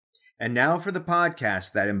And now for the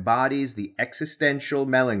podcast that embodies the existential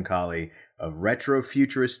melancholy of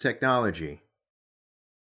retrofuturist technology.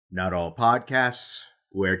 Not all podcasts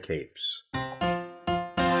wear capes.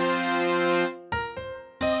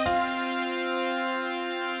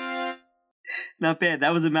 Not bad.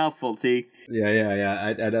 That was a mouthful, T. Yeah.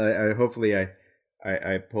 I hopefully I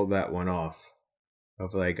pulled that one off.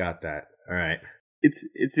 Hopefully I got that. All right.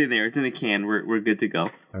 It's in there. It's in the can. We're good to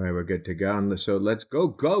go. All right, we're good to go. So let's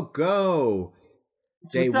go. So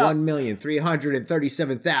Day what's up?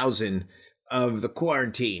 1,337,000 of the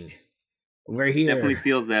quarantine. We're here. Definitely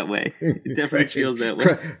feels that way. It definitely feels that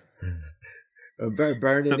way.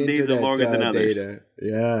 Burning Some into days are that, longer than others. data.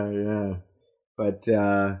 Yeah. But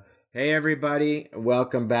hey, everybody,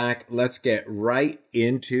 welcome back. Let's get right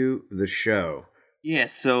into the show. Yeah.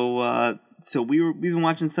 So we've been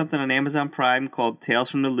watching something on Amazon Prime called Tales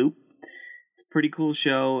from the Loop. It's a pretty cool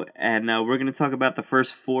show, and we're going to talk about the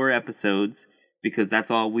first 4 episodes because that's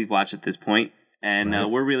all we've watched at this point, and Right.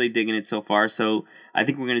 we're really digging it so far. So I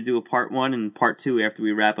think we're going to do a part 1 and part 2 after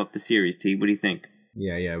we wrap up the series. T, what do you think?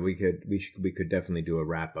 Yeah, we could definitely do a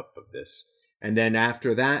wrap up of this. And then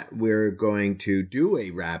after that, we're going to do a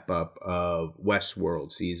wrap up of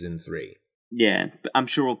Westworld season 3. Yeah, I'm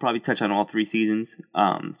sure we'll probably touch on all 3 seasons.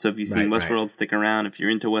 So if you've seen Right. Westworld, stick around. If you're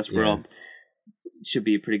into Westworld, it should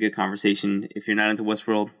be a pretty good conversation. If you're not into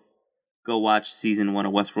Westworld, go watch season 1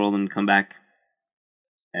 of Westworld and come back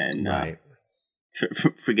and Right.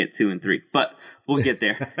 forget 2 and 3. But we'll get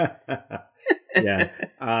there.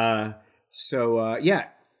 Yeah.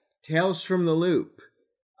 Tales from the Loop.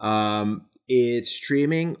 It's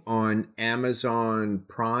streaming on Amazon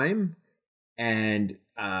Prime, and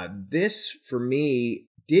this for me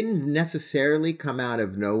didn't necessarily come out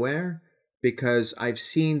of nowhere because I've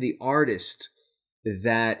seen the artist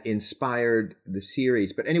that inspired the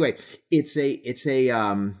series. But anyway, it's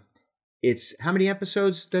how many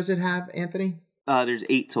episodes does it have, Anthony? There's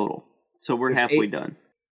 8 total, so we're There's halfway 8. done.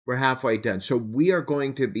 We're halfway done. So we are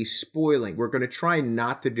going to be spoiling. We're going to try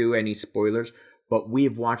not to do any spoilers, but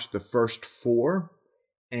we've watched the first 4,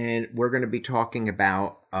 and we're going to be talking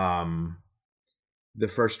about the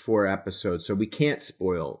first 4 episodes. So we can't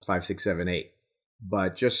spoil 5, 6, 7, 8.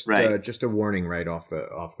 But just a warning right off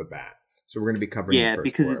the bat. So we're going to be covering the first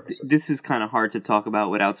because 4 episodes. this is kind of hard to talk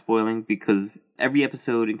about without spoiling, because every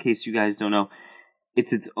episode, in case you guys don't know,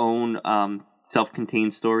 it's its own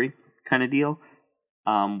self-contained story kind of deal,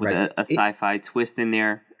 with Right. a sci-fi twist in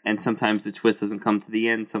there. And sometimes the twist doesn't come to the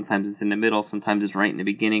end. Sometimes it's in the middle. Sometimes it's right in the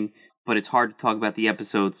beginning. But it's hard to talk about the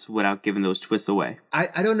episodes without giving those twists away.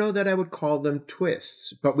 I don't know that I would call them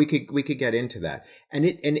twists, but we could get into that. And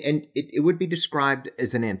it would be described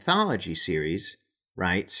as an anthology series,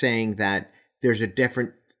 right? Saying that there's a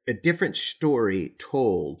different story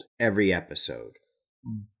told every episode.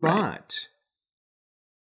 But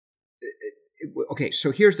okay, so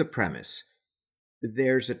here's the premise.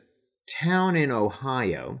 There's a town in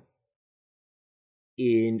Ohio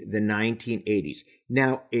in the 1980s.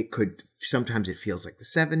 Now, sometimes it feels like the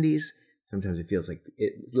 70s. Sometimes it feels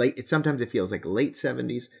like sometimes it feels like late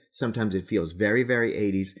 70s. Sometimes it feels very, very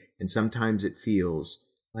 80s. And sometimes it feels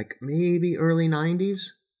like maybe early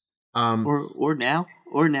 90s. Or now,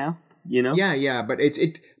 you know? Yeah. But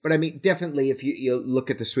but I mean, definitely if you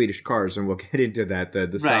look at the Swedish cars, and we'll get into that, the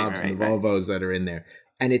Saabs and the Volvos that are in there.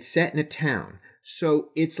 And it's set in a town. So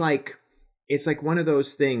it's like one of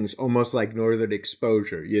those things, almost like Northern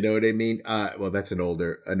Exposure. You know what I mean? Well, that's an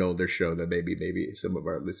older show that maybe some of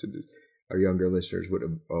our younger listeners would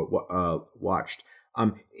have watched.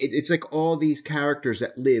 It's like all these characters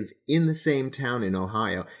that live in the same town in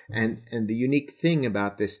Ohio, and the unique thing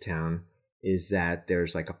about this town is that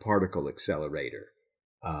there's like a particle accelerator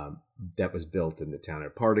that was built in the town. A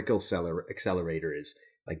particle accelerator is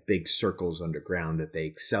like big circles underground that they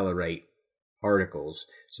accelerate particles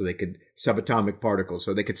subatomic particles,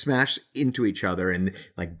 so they could smash into each other and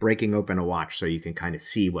like breaking open a watch so you can kind of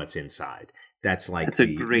see what's inside. That's a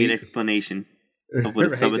great explanation of what a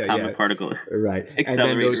subatomic particle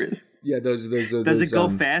accelerator is. Yeah, those Does it go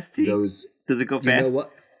fast, T? Does it go fast? You know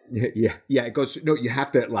what? Yeah, it goes. No, you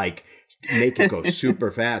have to like make it go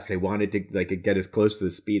super fast. They wanted to like get as close to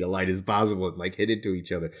the speed of light as possible and like hit into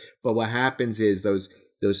each other. But what happens is those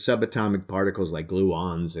subatomic particles like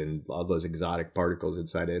gluons and all those exotic particles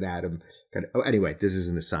inside an atom. Anyway, this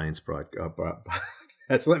isn't a science podcast.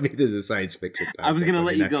 This is a science fiction podcast. I was going to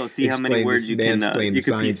let you go. See how many words you can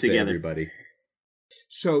piece together. Everybody.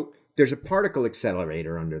 So there's a particle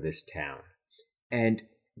accelerator under this town, and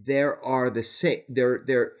there are the same. They're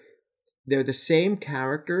the same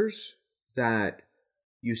characters that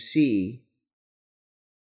you see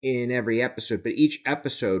in every episode, but each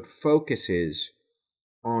episode focuses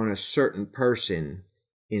on a certain person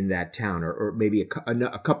in that town, or maybe a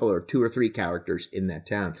couple or two or three characters in that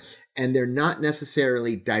town. And they're not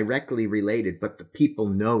necessarily directly related, but the people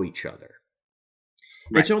know each other.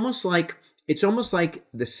 Right. It's almost like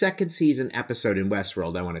the second season episode in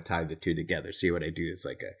Westworld. I want to tie the two together. See what I do? It's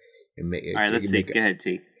like all right, let's see. Go ahead,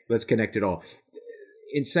 T. Let's connect it all.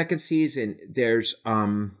 In second season, there's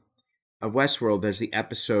of Westworld, there's the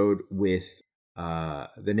episode with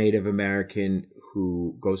the Native American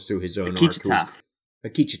who goes through his own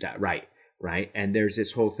Akecheta, right. And there's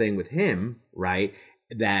this whole thing with him, right,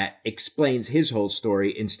 that explains his whole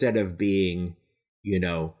story instead of being,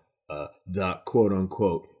 the quote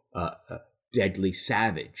unquote deadly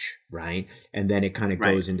savage, right? And then it kind of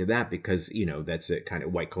goes into that because, that's a kind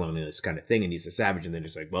of white colonialist kind of thing. And he's a savage. And then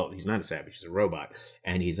it's like, well, he's not a savage. He's a robot.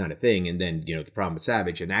 And he's not a thing. And then, the problem with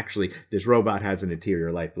savage. And actually, this robot has an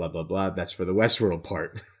interior life, blah, blah, blah. That's for the Westworld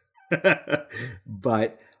part.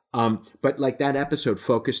 But like that episode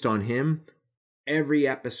focused on him. Every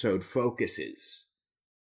episode focuses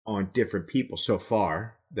on different people so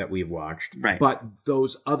far that we've watched. Right. But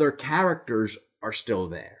those other characters are still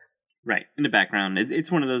there. Right, in the background.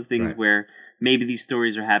 It's one of those things where maybe these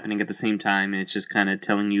stories are happening at the same time, and it's just kind of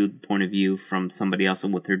telling you the point of view from somebody else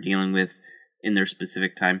and what they're dealing with in their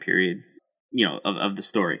specific time period, of the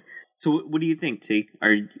story. So, what do you think, T?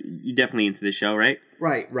 Are you definitely into the show, right?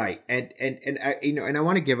 Right, and I, and I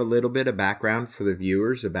want to give a little bit of background for the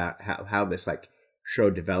viewers about how this show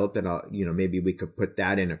developed, and maybe we could put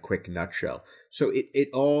that in a quick nutshell. So it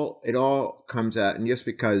all comes out, and just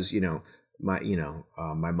because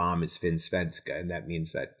my mom is Finsvenska, and that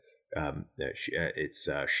means that she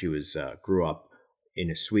grew up in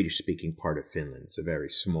a Swedish-speaking part of Finland. It's a very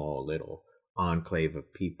small little enclave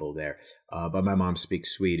of people there. But my mom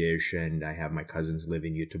speaks Swedish, and I have my cousins live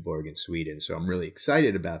in Göteborg in Sweden. So I'm really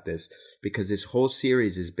excited about this because this whole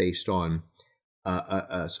series is based on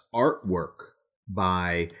artwork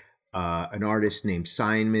by an artist named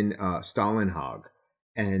Simon Stålenhag.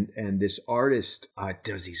 And this artist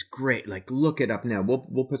does these great, look it up now.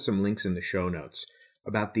 We'll put some links in the show notes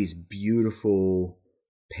about these beautiful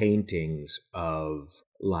paintings of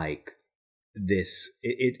this.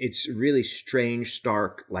 It's really strange,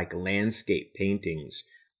 stark, landscape paintings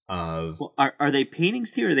of. Well, are they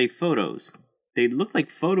paintings to you, or are they photos? They look like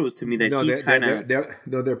photos to me. That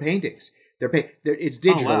they're paintings. It's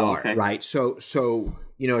digital art, okay. Right? So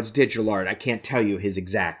it's digital art. I can't tell you his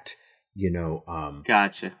exact.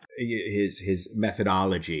 Gotcha. His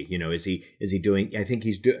methodology, is he doing? I think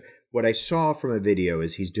what I saw from a video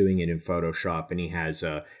is he's doing it in Photoshop, and he has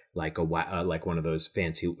one of those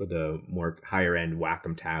fancy, the more higher end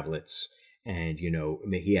Wacom tablets, and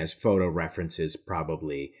he has photo references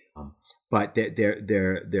probably, but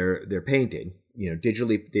they're painted,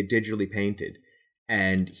 digitally painted,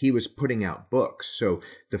 and he was putting out books. So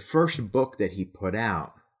the first book that he put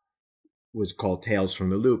out was called Tales from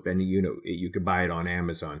the Loop, and you could buy it on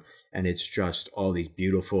Amazon, and it's just all these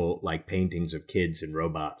beautiful paintings of kids and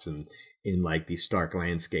robots and in these stark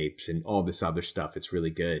landscapes and all this other stuff. It's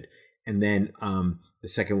really good. And then the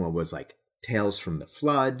second one was Tales from the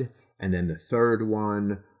Flood, and then the third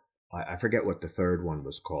one, I forget what the third one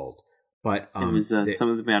was called, but it was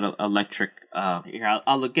something about electric. Here,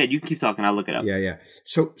 I'll look at. You keep talking. I'll look it up. Yeah.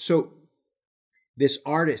 So this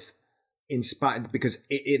artist inspired, because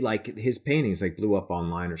it his paintings blew up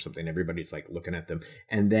online or something. Everybody's looking at them,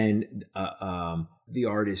 and then the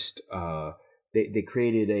artist they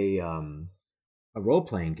created a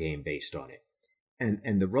role-playing game based on it,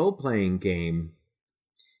 and the role-playing game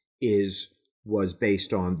was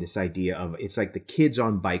based on this idea of, it's the kids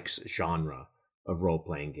on bikes genre of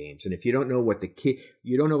role-playing games. And if you don't know what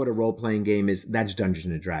you don't know what a role-playing game is, that's Dungeons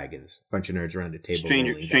and Dragons. Bunch of nerds around a table.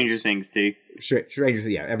 Stranger Things too. Stranger,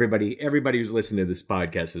 yeah. Everybody who's listening to this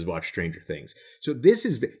podcast has watched Stranger Things. So this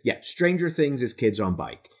is, Stranger Things is kids on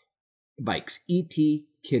bikes. E.T.,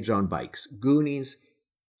 kids on bikes. Goonies,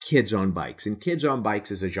 kids on bikes. And kids on bikes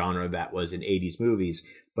is a genre that was in 80s movies,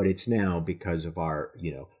 but it's now, because of our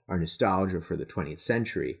nostalgia for the 20th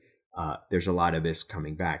century, there's a lot of this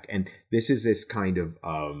coming back. And this is this kind of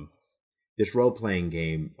this role-playing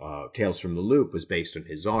game, Tales from the Loop, was based on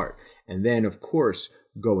his art. And then, of course,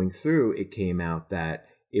 going through, it came out that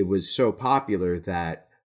it was so popular that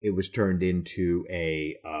it was turned into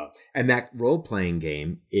and that role-playing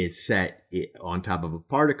game is set on top of a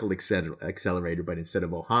particle accelerator, but instead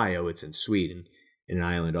of Ohio, it's in Sweden, in an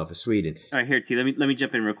island off of Sweden. All right, here, T, let me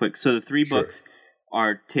jump in real quick. So the three books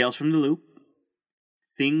are Tales from the Loop,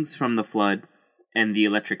 Things from the Flood, and The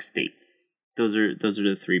Electric State. Those are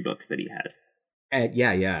the three books that he has. And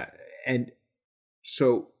yeah. And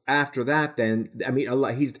so after that, then, I mean,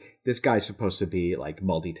 this guy's supposed to be like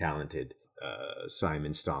multi-talented,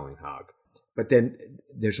 Simon Stallinghaug. But then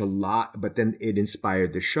but then it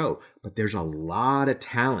inspired the show. But there's a lot of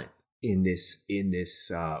talent in this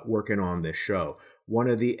working on this show. One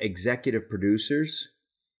of the executive producers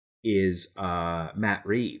is Matt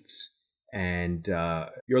Reeves. And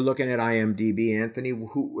you're looking at IMDb, Anthony.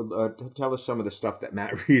 Who tell us some of the stuff that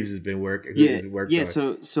Matt Reeves has been working? Yeah.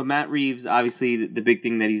 So Matt Reeves, obviously, the big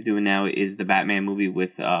thing that he's doing now is the Batman movie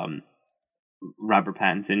with Robert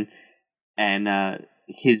Pattinson, and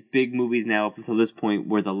his big movies now up until this point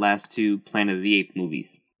were the last two Planet of the Apes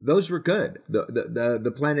movies. Those were good.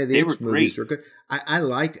 The Planet of the Apes movies were good. I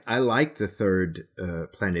liked the third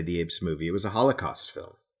Planet of the Apes movie. It was a Holocaust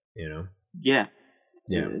film, you know. Yeah.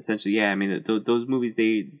 Essentially, yeah. I mean, those movies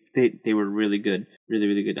they were really good,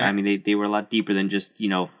 really good. I mean, they were a lot deeper than just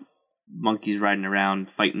monkeys riding around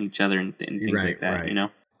fighting each other and things like that. Right. You know,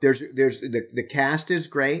 there's the cast is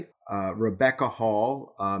great. Rebecca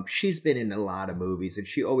Hall, she's been in a lot of movies, and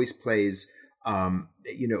she always plays.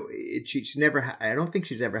 She's never. I don't think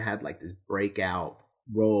she's ever had like this breakout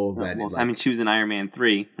role. I mean, she was in Iron Man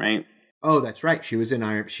 3, right? Oh, that's right. She was in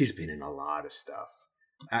Iron. She's been in a lot of stuff.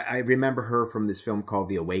 I remember her from this film called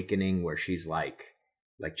The Awakening, where she's like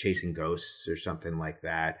chasing ghosts or something like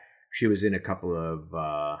that. She was in a couple of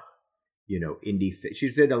indie.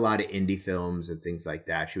 She's did a lot of indie films and things like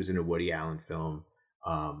that. She was in a Woody Allen film.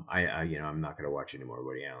 I'm not going to watch any more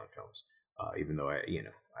Woody Allen films, even though I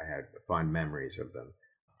had fond memories of them.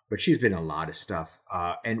 But she's been in a lot of stuff.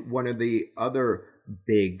 And one of the other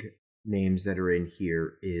big names that are in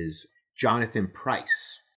here is Jonathan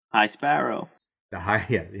Pryce. High Sparrow. The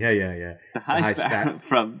High Sparrow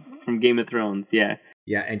from Game of Thrones, yeah.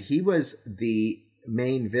 Yeah, and he was the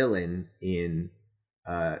main villain in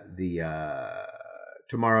the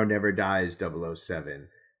Tomorrow Never Dies 007.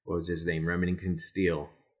 What was his name? Remington Steele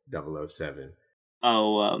 007.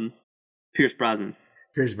 Oh, Pierce Brosnan.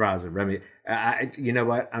 You know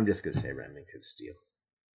what? I'm just going to say Remington Steele.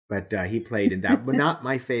 But he played in that, but not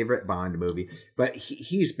my favorite Bond movie. But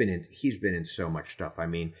he's been in so much stuff. I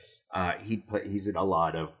mean, he's in a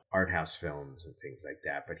lot of art house films and things like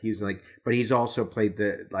that. But he's also played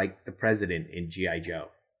the president in G.I. Joe.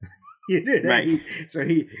 Right. So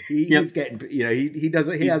he's getting he's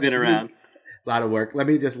been around. A lot of work. Let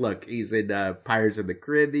me just look. He's in Pirates of the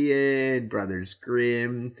Caribbean, Brothers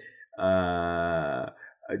Grimm,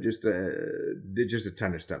 just a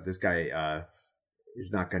ton of stuff. This guy.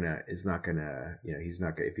 He's not gonna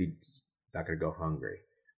go hungry.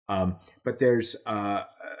 But there's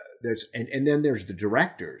and then there's the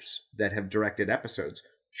directors that have directed episodes.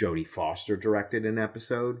 Jodie Foster directed an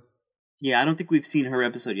episode. Yeah, I don't think we've seen her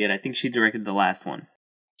episode yet. I think she directed the last one.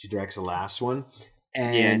 She directs the last one.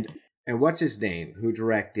 And what's his name? Who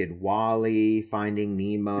directed WALL-E, Finding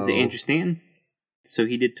Nemo? Is it Andrew Stanton? So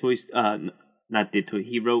he did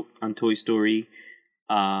he wrote on Toy Story.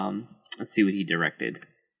 Let's see what he directed.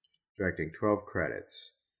 Directing 12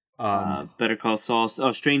 credits. Better Call Saul.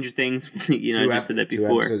 Oh, Stranger Things. I just said that before.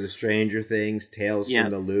 2 episodes of Stranger Things, Tales from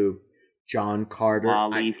the Loop, John Carter.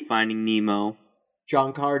 WALL-E, Finding Nemo.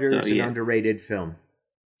 John Carter is an underrated film.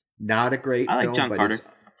 Not a great film. I like John Carter.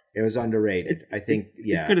 It was underrated.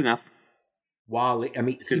 It's good enough. WALL-E. I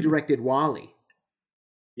mean, he directed WALL-E.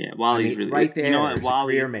 Yeah, WALL-E's really right good. there. You know what?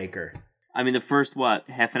 WALL-E, a career maker. I mean, the first,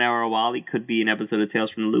 half an hour of WALL-E could be an episode of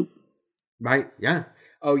Tales from the Loop. Right, yeah.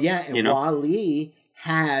 Oh, yeah, and WALL-E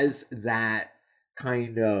has that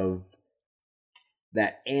kind of,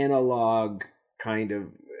 that analog kind of,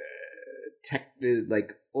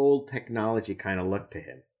 old technology kind of look to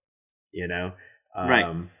him,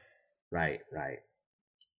 Right.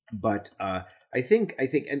 But I think,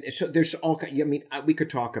 and so there's all, we could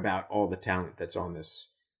talk about all the talent that's on this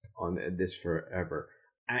forever.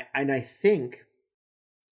 And I think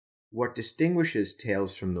what distinguishes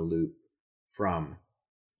Tales from the Loop from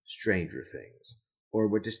Stranger Things, or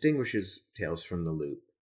what distinguishes Tales from the Loop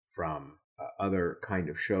from other kind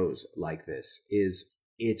of shows like this, is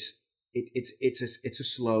it's a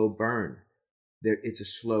slow burn. It's a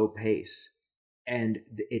slow pace, and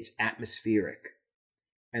it's atmospheric,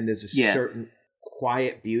 and there's a certain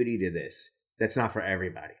quiet beauty to this that's not for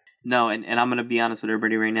everybody. No, and I'm going to be honest with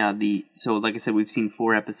everybody right now. So, like I said, we've seen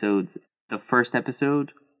 4 episodes. The first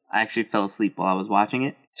episode, I actually fell asleep while I was watching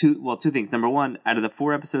it. Two things. Number one, out of the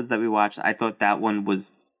 4 episodes that we watched, I thought that one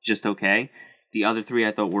was just okay. The other 3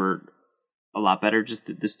 I thought were a lot better.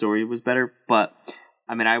 Just the story was better. But,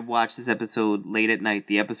 I mean, I watched this episode late at night.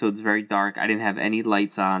 The episode's very dark. I didn't have any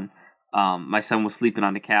lights on. My son was sleeping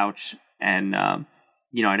on the couch. And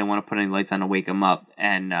I didn't want to put any lights on to wake him up.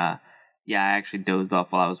 And I actually dozed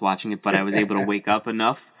off while I was watching it, but I was able to wake up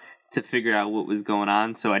enough to figure out what was going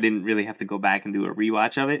on, so I didn't really have to go back and do a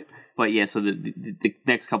rewatch of it. But yeah, so the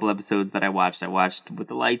next couple episodes that I watched with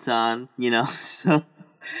the lights on, so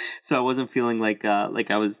I wasn't feeling like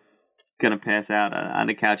I was gonna pass out on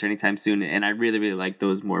the couch anytime soon, and I really, really like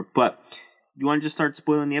those more. But you want to just start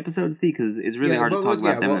spoiling the episodes, Steve? Because it's really hard to talk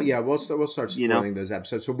about them. We'll start spoiling those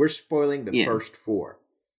episodes. So we're spoiling the first 4.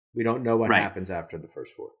 We don't know what happens after the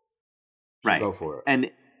first 4. So go for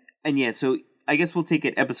it. And yeah, so I guess we'll take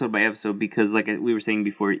it episode by episode because, like we were saying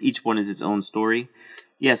before, each one is its own story.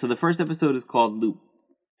 Yeah, so the first episode is called Loop,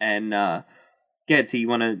 and T, you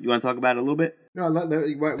want to talk about it a little bit? No,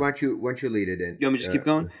 why don't you lead it in? You want me to just keep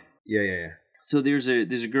going? Yeah. So there's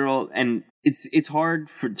a girl, and it's hard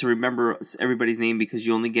to remember everybody's name because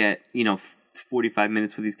you only get 45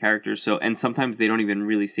 minutes with these characters. So, and sometimes they don't even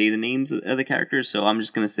really say the names of the characters. So I'm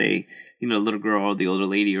just gonna say the little girl or the older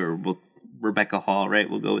lady or Rebecca Hall, right?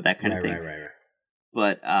 We'll go with that kind of thing. Right.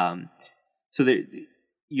 But so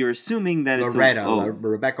you're assuming that Loretta.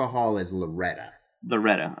 Rebecca Hall is Loretta.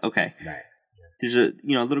 Loretta, okay. Right. There's a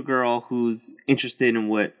little girl who's interested in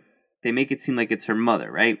what they make it seem like it's her mother,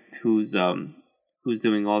 right? Who's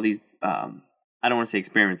doing all these I don't want to say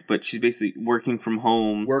experiments, but she's basically working from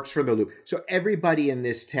home. Works for the Loop. So everybody in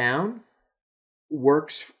this town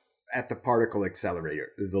works at the particle accelerator,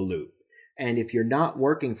 the Loop. And if you're not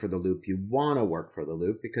working for the Loop, you want to work for the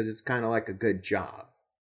Loop because it's kind of like a good job.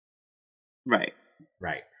 Right.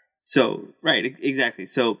 So, exactly.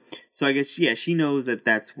 So I guess, she knows that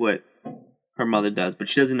that's what her mother does, but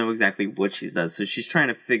she doesn't know exactly what she does. So she's trying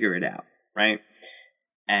to figure it out, right?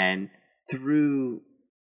 And through,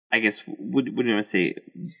 I guess, what do you want to say?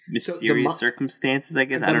 Mysterious circumstances, I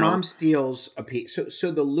guess? I don't know. The mom steals a piece.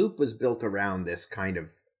 So the Loop was built around this kind of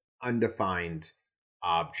undefined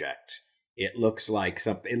object. It looks like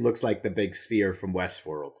something. It looks like the big sphere from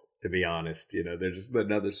Westworld. To be honest, there's just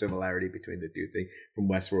another similarity between the two things from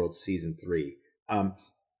Westworld season 3.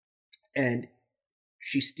 And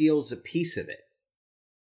she steals a piece of it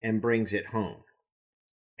and brings it home,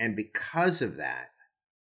 and because of that,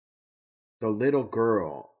 the little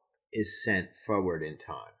girl is sent forward in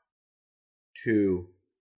time to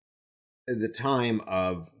the time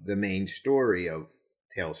of the main story of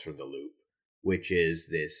Tales from the Loop, which is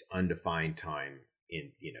this undefined time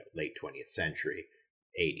in late 20th century,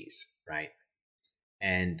 80s, right?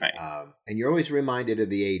 And and you're always reminded of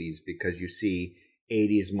the 80s because you see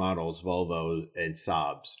 80s models, Volvo and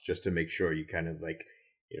Saabs, just to make sure you kind of like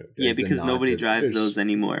because nobody drives those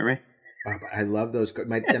anymore, right? I love those.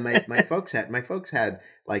 My folks had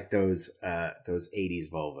like those 80s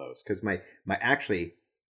Volvos because my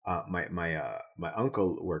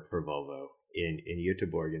uncle worked for Volvo in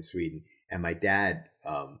Göteborg in Sweden, and my dad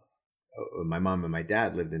my mom and my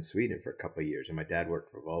dad lived in Sweden for a couple of years, and my dad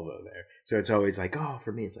worked for Volvo there. So it's always like,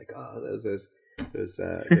 for me, it's like, those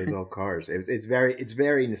old cars. It's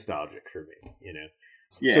very nostalgic for me,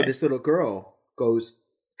 Yeah. So this little girl goes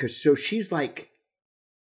so she's like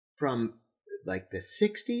from like the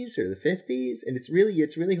 60s or the 50s, and it's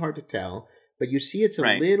really hard to tell, but you see it's a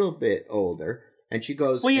little bit older, and she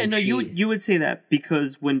goes. Well, yeah, no, you would say that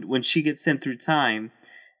because when she gets sent through time,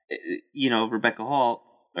 Rebecca Hall.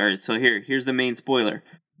 All right, so here's the main spoiler: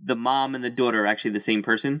 the mom and the daughter are actually the same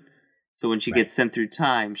person. So when she gets sent through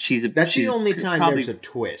time, that's the only time there's a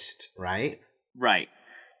twist, right? Right.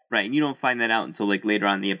 And you don't find that out until like later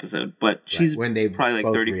on in the episode. But she's when they probably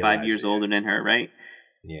like 35 years older than her, right?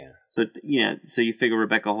 Yeah. So so you figure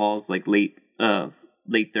Rebecca Hall's like late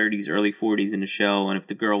 30s, early 40s in the show, and if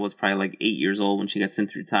the girl was probably like 8 years old when she got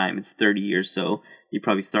sent through time, it's 30 years. So you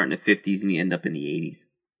probably start in the 50s and you end up in the 80s.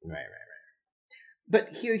 Right.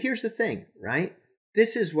 But here's the thing, right?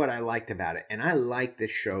 This is what I liked about it, and I liked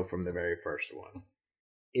this show from the very first one,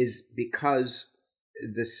 is because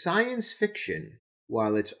the science fiction,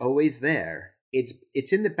 while it's always there,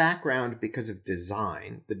 it's in the background because of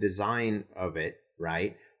design, the design of it,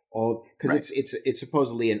 right? Because it's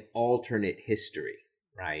supposedly an alternate history,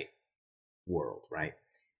 right? World, right?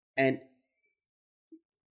 And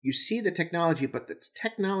you see the technology, but the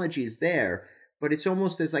technology is there, but it's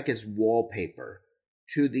almost as wallpaper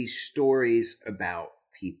to these stories about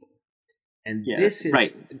people. And this is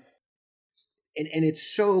and it's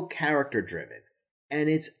so character driven, and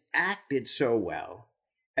it's acted so well.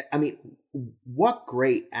 I mean, what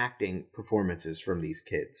great acting performances from these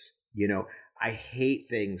kids. I hate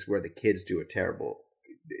things where the kids do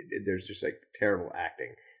there's just like terrible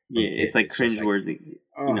acting. It's like cringeworthy.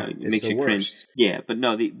 It makes you cringe. Yeah, but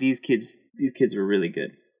no, these kids were really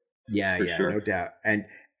good. Yeah, sure. No doubt. And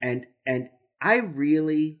I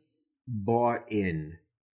really bought in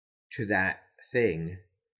to that thing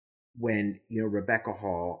when, Rebecca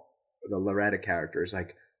Hall, the Loretta character, is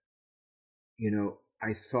like,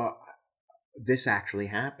 I thought this actually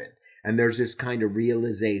happened. And there's this kind of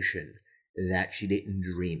realization that she didn't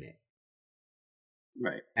dream it.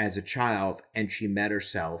 Right. As a child, and she met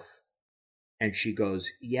herself, and she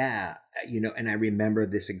goes, yeah, and I remember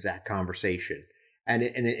this exact conversation. And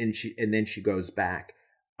then she goes back.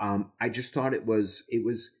 I just thought it was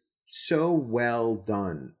so well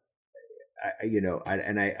done.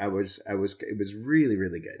 It was really,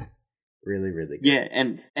 really good. Really, really good. Yeah,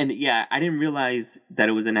 and I didn't realize that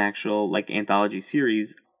it was an actual like anthology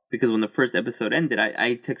series, because when the first episode ended,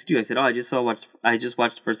 I texted you. I said, "Oh, I just watched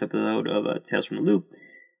the first episode of Tales from the Loop."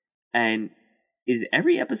 And is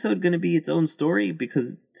every episode going to be its own story?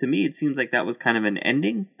 Because to me, it seems like that was kind of an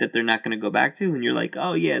ending that they're not going to go back to. And you're like,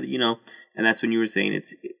 "Oh yeah, And that's when you were saying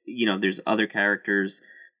it's there's other characters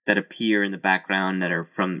that appear in the background that are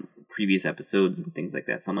from previous episodes and things like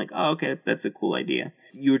that. So I'm like, oh, okay, that's a cool idea.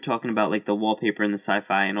 You were talking about like the wallpaper and the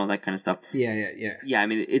sci-fi and all that kind of stuff. Yeah. Yeah, I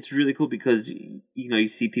mean, it's really cool because, you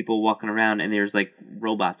see people walking around and there's like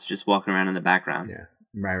robots just walking around in the background. Yeah,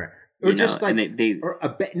 right. Or just like, or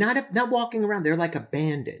not walking around. They're like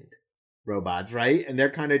abandoned robots, right? And they're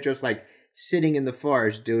kind of just like sitting in the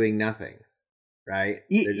forest doing nothing. Right?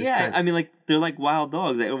 Yeah, I mean, like they're like wild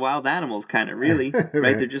dogs, wild animals, kind of really,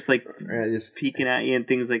 right? They're just like just peeking at you and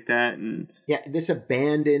things like that, and this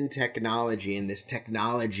abandoned technology and this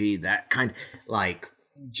technology that kind of like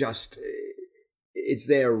just it's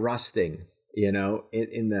there rusting, in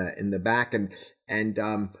the back, and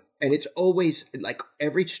it's always like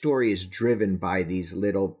every story is driven by these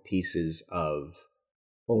little pieces of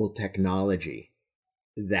old technology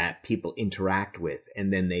that people interact with,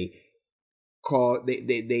 and then they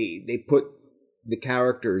put the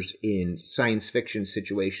characters in science fiction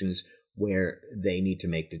situations where they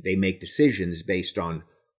make decisions based on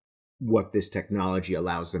what this technology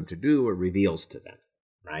allows them to do or reveals to them,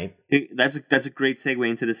 right? That's a great segue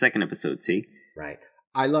into the second episode. See, right?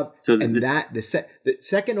 I love the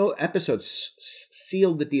second episode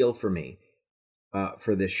sealed the deal for me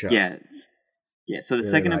for this show. Yeah. So the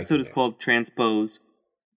second episode is called Transpose,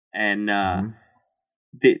 and.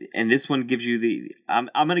 And this one gives you I'm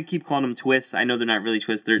gonna keep calling them twists. I know they're not really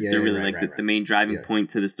twists. They're really the main driving point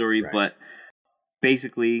to the story. Right. But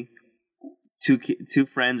basically, two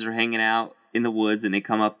friends are hanging out in the woods, and they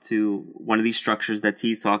come up to one of these structures that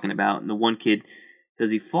T's talking about. And the one kid,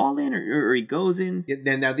 does he fall in or he goes in?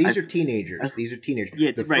 Yeah, now these are teenagers. These are teenagers. Yeah,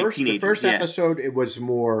 it's teenagers. The first episode, it was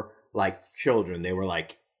more like children. They were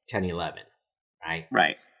like 10, 11, right?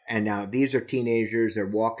 Right. And now these are teenagers. They're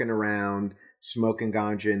walking around, smoking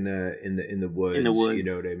ganja in the woods. In the woods. You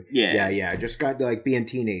know what I mean? Yeah. Just got to like being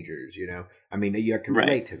teenagers, I mean, you can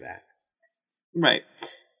relate to that. Right.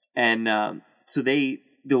 And so the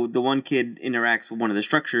one kid interacts with one of the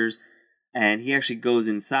structures, and he actually goes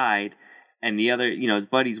inside, and the other, his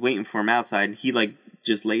buddy's waiting for him outside, and he like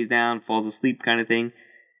just lays down, falls asleep kind of thing.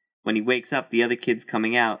 When he wakes up, the other kid's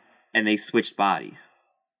coming out, and they switched bodies.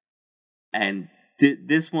 And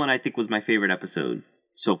this one, I think, was my favorite episode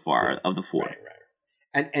so far of the four. Right.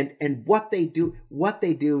 And what they do with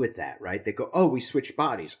that, right? They go, oh, we switched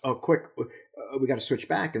bodies. Oh, quick, we got to switch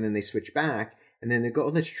back, and then they switch back, and then they go, oh,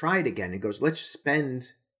 let's try it again. It goes, let's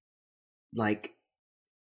spend like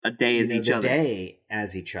a day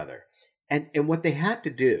as each other. And what they had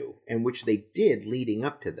to do, and which they did leading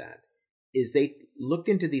up to that, is they looked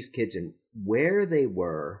into these kids and where they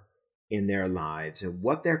were in their lives and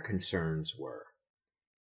what their concerns were,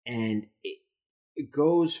 and it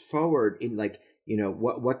goes forward in like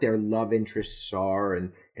what their love interests are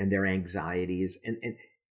and their anxieties, and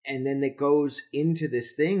then it goes into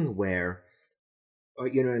this thing where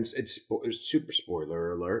it's super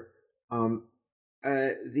spoiler alert. The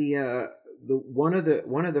one of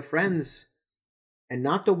the friends, and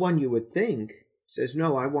not the one you would think, says,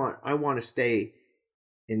 no, I want to stay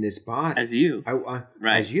in this body as you,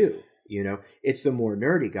 right, as you. It's the more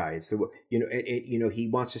nerdy guy. It's the he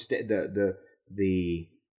wants to stay. The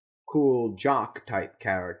cool jock type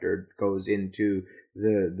character goes into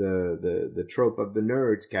the trope of the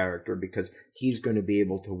nerd character because he's going to be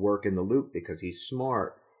able to work in the loop because he's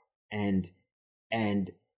smart and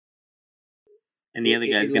the other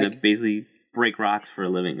guy's going to basically break rocks for a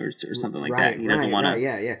living or something like that. He doesn't want to.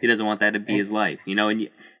 Yeah. He doesn't want that to be his life,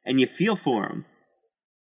 and you feel for him,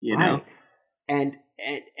 know. And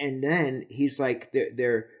then he's like,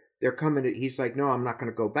 they're coming. He's like, no, I'm not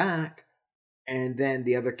going to go back. And then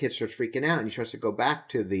the other kid starts freaking out, and he tries to go back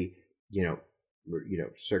to the,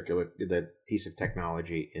 circular, the piece of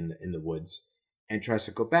technology in the woods. and tries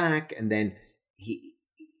to go back, and then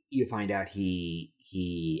you find out he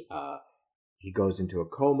goes into a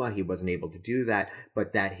coma. He wasn't able to do that,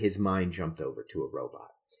 but that his mind jumped over to a robot.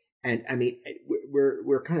 And I mean,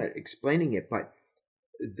 we're kind of explaining it, but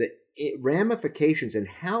the ramifications and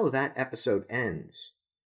how that episode ends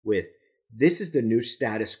with, this is the new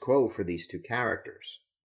status quo for these two characters.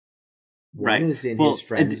 One is in his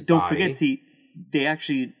friend's and don't body. Forget, see, they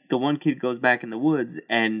actually, the one kid goes back in the woods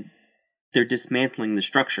and they're dismantling the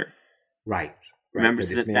structure. Right. Remember,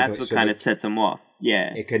 so that's what kind of sets them off.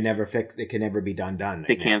 Yeah. It could never it can never be done.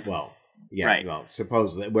 They can't. Well, yeah. Right. Well,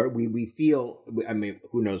 supposedly, we feel, I mean,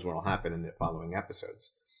 who knows what will happen in the following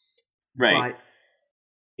episodes. Right. But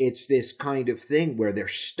it's this kind of thing where they're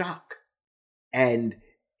stuck. And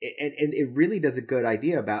it really does a good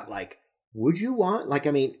idea about, like, would you want, like,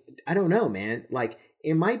 I mean, I don't know, man. Like,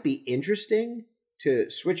 it might be interesting to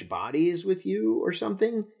switch bodies with you or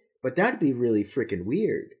something, but that'd be really freaking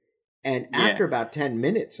weird. And after about 10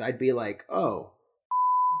 minutes, I'd be like, oh,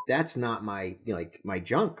 that's not my, my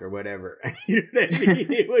junk or whatever. You know what I mean?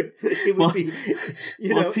 It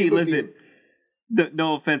would be, listen,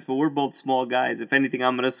 no offense, but we're both small guys. If anything,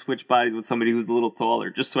 I'm going to switch bodies with somebody who's a little taller,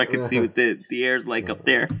 just so I can see what the air's like up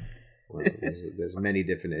there. Well, there's many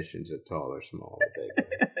definitions of tall or small.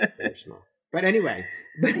 Or small. But anyway.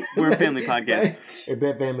 We're a family podcast.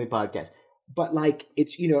 A family podcast. But, like,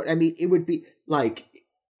 it's, I mean, it would be, like,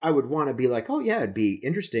 I would want to be like, oh, yeah, it'd be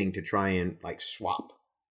interesting to try and, like, swap,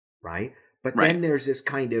 right? But then there's this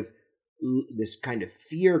kind of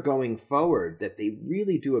fear going forward that they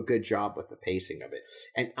really do a good job with the pacing of it.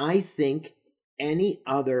 And I think any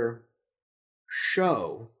other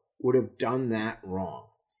show would have done that wrong.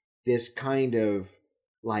 This kind of,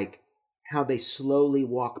 like, how they slowly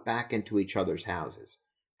walk back into each other's houses,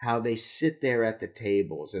 how they sit there at the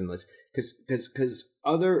tables, and because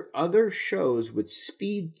other shows would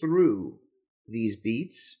speed through these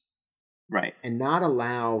beats, right, and not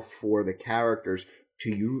allow for the characters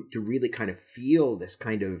to really kind of feel this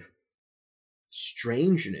kind of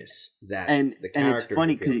strangeness that the characters. And it's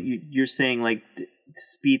funny because you're saying, like, to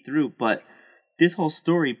speed through, but this whole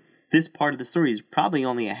story, this part of the story is probably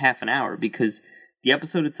only a half an hour, because the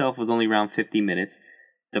episode itself was only around 50 minutes.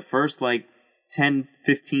 The first, like, 10,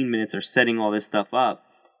 15 minutes are setting all this stuff up,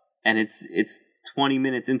 and it's 20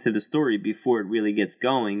 minutes into the story before it really gets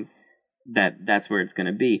going that's where it's going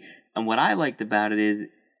to be. And what I liked about it is,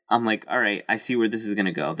 I'm like, all right, I see where this is going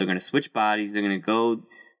to go. They're going to switch bodies. They're going to go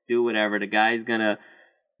do whatever. The guy's going to,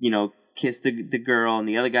 kiss the girl, and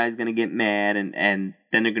the other guy's going to get mad, and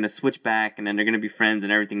then they're going to switch back, and then they're going to be friends,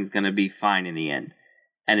 and everything's going to be fine in the end.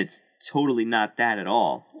 And it's totally not that at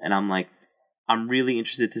all. And I'm like, I'm really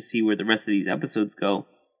interested to see where the rest of these episodes go,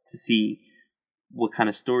 to see what kind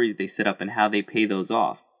of stories they set up and how they pay those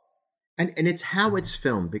off. And it's how it's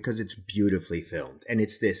filmed, because it's beautifully filmed. And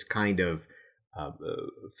it's this kind of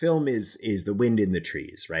film is the wind in the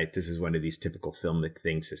trees, right? This is one of these typical filmic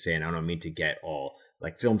things to say, and I don't mean to get all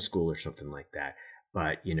like film school or something like that.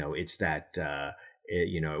 But, it's that, a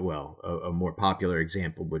more popular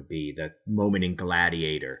example would be that moment in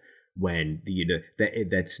Gladiator when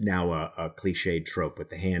that's now a cliched trope with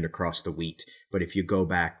the hand across the wheat. But if you go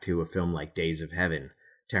back to a film like Days of Heaven,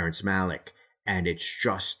 Terrence Malick, and it's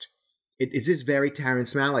just, it's this very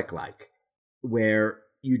Terrence Malick-like, where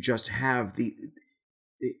you just have in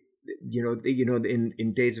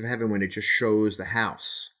Days of Heaven, when it just shows the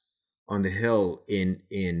house on the hill in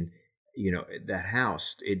that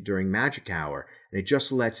house during Magic Hour, and it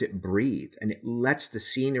just lets it breathe, and it lets the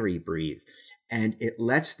scenery breathe, and it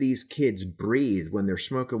lets these kids breathe when they're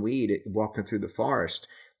smoking weed, walking through the forest.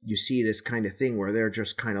 You see this kind of thing where they're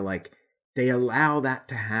just kind of like, they allow that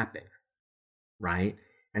to happen, right?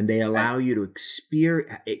 And they allow you to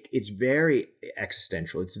experience. It's very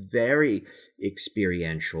existential. It's very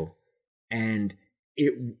experiential, and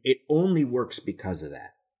it only works because of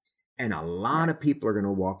that. And a lot of people are going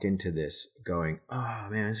to walk into this going, "Oh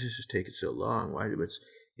man, this is just taking so long. Why?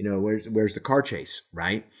 Where's the car chase,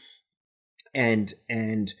 right?" And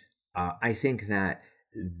I think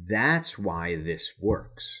that's why this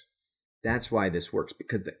works. That's why this works,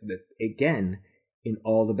 because again, in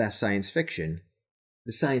all the best science fiction,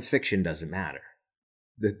 the science fiction doesn't matter.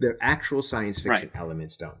 The actual science fiction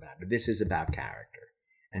elements don't matter. This is about character,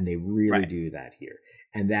 and they really do that here.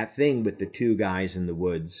 And that thing with the two guys in the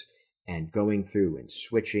woods and going through and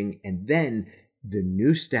switching, and then the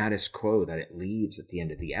new status quo that it leaves at the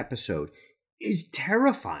end of the episode is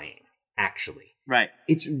terrifying, actually. Right.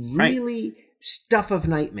 It's really stuff of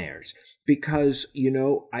nightmares, because,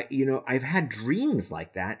 I've had dreams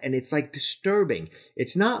like that, and it's like disturbing.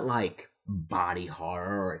 It's not like body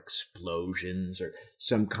horror or explosions or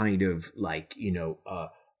some kind of like,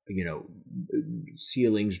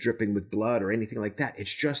 ceilings dripping with blood or anything like that.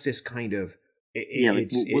 It's just this kind of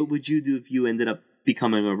what would you do if you ended up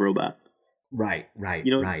becoming a robot? Right. Right.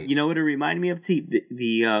 You know what it reminded me of, T?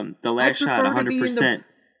 The last shot, 100%.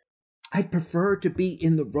 I'd prefer to be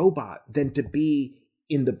in the robot than to be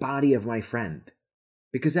in the body of my friend,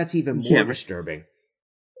 because that's even more disturbing.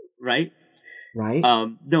 Right. Right.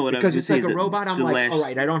 No, because it's like a robot. I'm like, all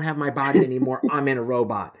right, I don't have my body anymore. I'm in a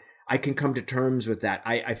robot. I can come to terms with that.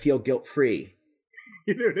 I feel guilt free.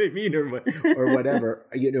 You know what I mean, or whatever.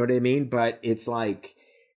 You know what I mean. But it's like,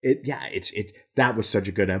 that was such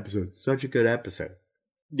a good episode. Such a good episode.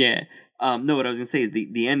 Yeah. No, what I was gonna say is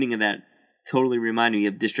the ending of that totally reminded me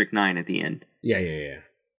of District 9 at the end. Yeah.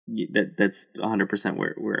 That's 100%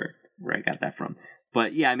 where I got that from.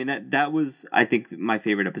 But yeah, I mean that was, I think, my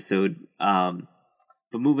favorite episode. But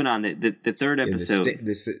moving on, the third episode,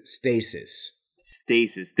 this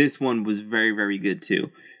Stasis. This one was very, very good too.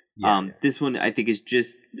 This one I think is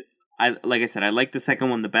just, like I said, I like the second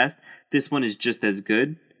one the best. This one is just as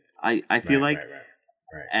good. I feel like.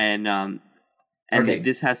 Right. And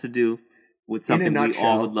this has to do with something we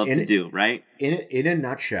all would love to do, right? In a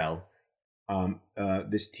nutshell,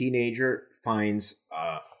 this teenager finds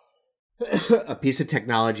a piece of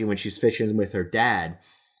technology when she's fishing with her dad.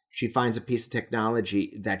 She finds a piece of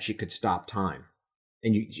technology that she could stop time.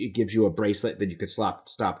 And it gives you a bracelet that you could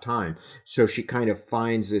stop time. So she kind of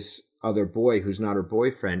finds this other boy who's not her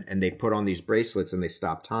boyfriend, and they put on these bracelets and they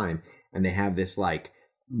stop time. And they have this like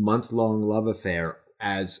month-long love affair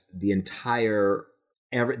as the entire...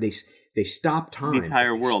 They stop time. The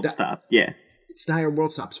entire world stopped, yeah. The entire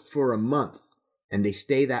world stops for a month. And they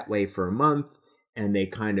stay that way for a month. And they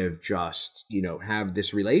kind of just, have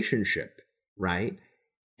this relationship, right?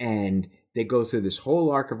 And they go through this whole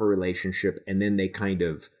arc of a relationship, and then they kind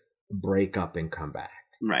of break up and come back.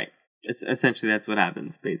 Right. Essentially, that's what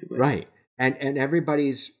happens, basically. Right. And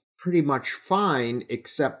everybody's pretty much fine,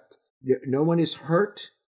 except no one is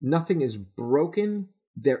hurt. Nothing is broken.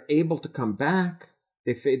 They're able to come back.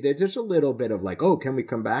 There's a little bit of like, oh, can we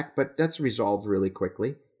come back? But that's resolved really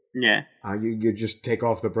quickly. Yeah. You just take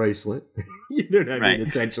off the bracelet. You know what I mean?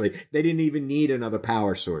 Essentially, they didn't even need another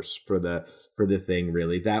power source for the thing.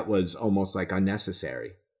 Really, that was almost like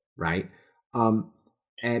unnecessary, right?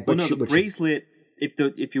 The bracelet.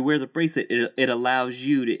 If you wear the bracelet, it allows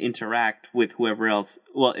you to interact with whoever else.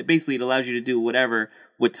 Well, it allows you to do whatever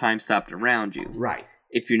with time stopped around you. Right.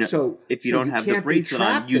 If you don't have the bracelet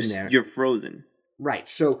on, you're frozen. Right.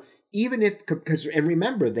 So even because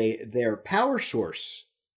remember their power source.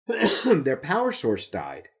 Their power source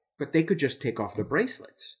died, but they could just take off the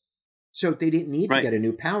bracelets. So they didn't need to get a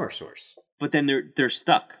new power source. But then they're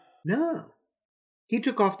stuck. No. He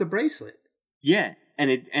took off the bracelet. Yeah, and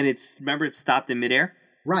it stopped in midair?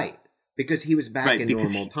 Right, because he was back in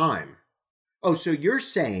normal time. Oh, so you're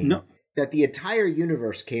saying that the entire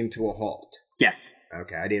universe came to a halt? Yes.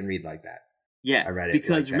 Okay, I didn't read like that. Yeah, I read it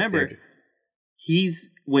because like remember,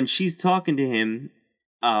 when she's talking to him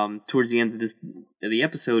towards the end of the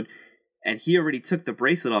episode, and he already took the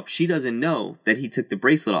bracelet off. She doesn't know that he took the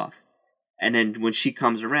bracelet off. And then when she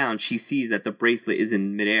comes around, she sees that the bracelet is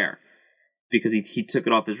in midair because he took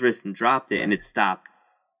it off his wrist and dropped it, and it stopped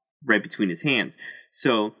right between his hands.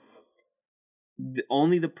 So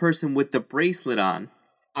only the person with the bracelet on.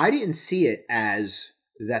 I didn't see it as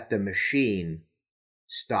that the machine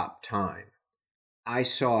stopped time. I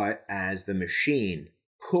saw it as the machine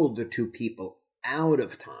pulled the two people out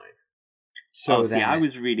of time. I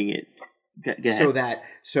was reading it. Go ahead.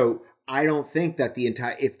 So I don't think that the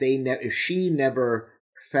entire if she never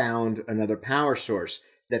found another power source,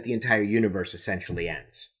 that the entire universe essentially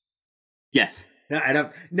ends. Yes. I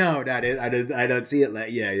don't see it like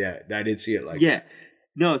I didn't see it like that.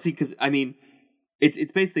 No, see, because I mean,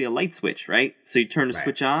 it's basically a light switch, right? So you turn the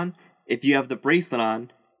switch on. If you have the bracelet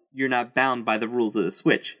on, you're not bound by the rules of the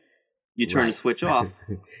switch. You turn the switch off.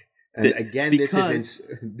 And again,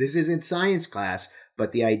 this isn't science class,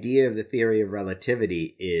 but the idea of the theory of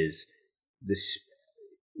relativity is this: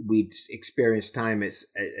 we experience time as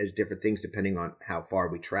different things depending on how far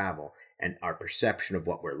we travel and our perception of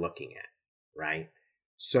what we're looking at, right?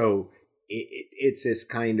 So it's this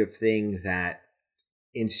kind of thing that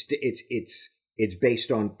it's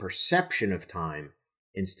based on perception of time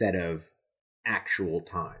instead of actual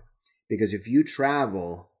time. Because if you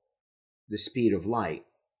travel the speed of light,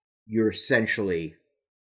 you're essentially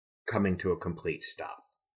coming to a complete stop.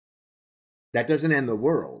 That doesn't end the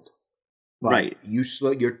world, but right? You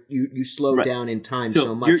slow down in time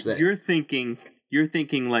so much that you're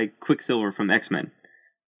thinking like Quicksilver from X-Men,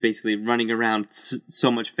 basically running around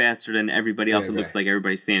so much faster than everybody else. It looks like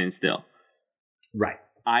everybody's standing still. Right.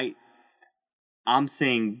 I'm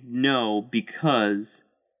saying no, because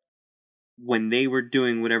when they were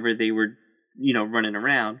doing whatever they were, running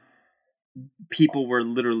around, people were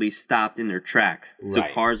literally stopped in their tracks. So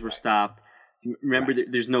cars were stopped. Remember,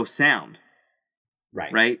 there's no sound.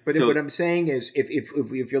 Right. Right. But what I'm saying is,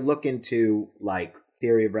 if you look into like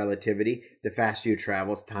theory of relativity, the faster you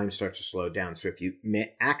travel, time starts to slow down. So if you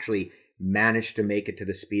actually manage to make it to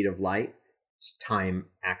the speed of light, time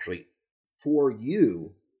actually for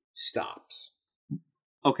you stops.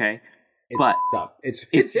 Okay. But it's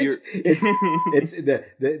the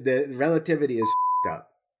relativity is up.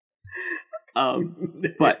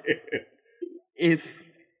 But if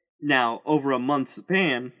now over a month's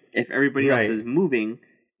span, if everybody else is moving,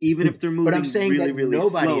 even if they're moving, but I'm saying really, really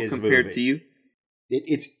slow compared to you,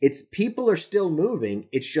 it's people are still moving.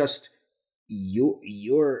 It's just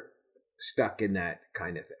you're stuck in that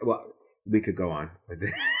kind of thing. Well, we could go on with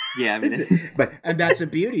it. Yeah, I mean, and that's the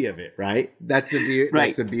beauty of it, right? That's the beauty. Right.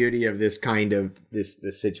 That's the beauty of this kind of this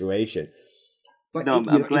situation. But no,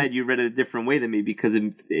 I'm glad you read it a different way than me, because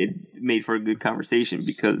it made for a good conversation.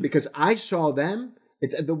 Because I saw them.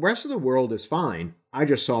 The rest of the world is fine. I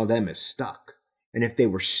just saw them as stuck, and if they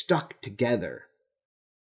were stuck together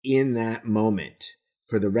in that moment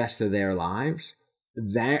for the rest of their lives,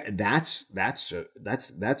 that's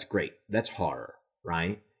great. That's horror,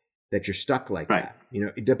 right? That you're stuck like that.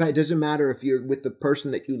 It doesn't matter if you're with the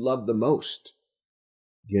person that you love the most.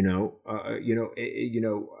 The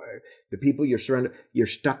people you're surrounded, you're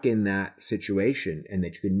stuck in that situation, and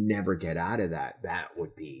that you can never get out of that. That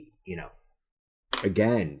would be,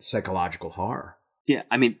 again, psychological horror. Yeah,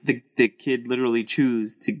 I mean, the kid literally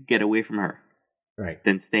chose to get away from her, right?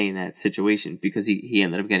 Than stay in that situation, because he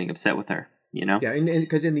ended up getting upset with her. Yeah, and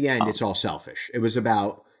because in the end, it's all selfish. It was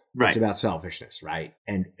about. Right. It's about selfishness, right?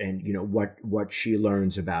 And what she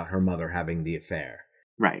learns about her mother having the affair,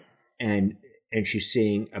 right? And she's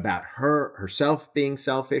seeing about herself being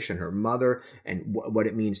selfish, and her mother, and what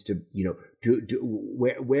it means to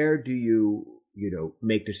where do you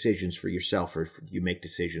make decisions for yourself, or you make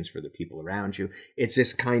decisions for the people around you. It's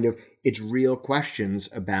this kind of, it's real questions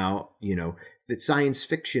about that science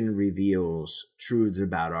fiction reveals truths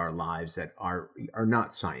about our lives that are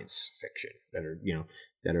not science fiction, that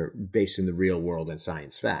are based in the real world and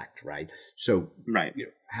science fact, right? So, right.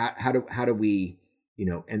 How do we,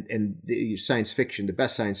 and the science fiction, the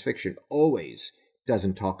best science fiction always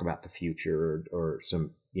doesn't talk about the future or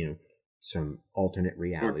some alternate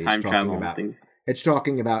reality. Or time travel. It's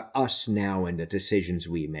talking about us now and the decisions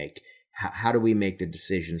we make. How do we make the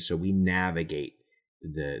decisions so we navigate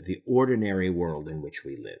the ordinary world in which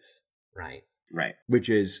we live, right? Right. Which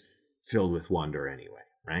is filled with wonder anyway,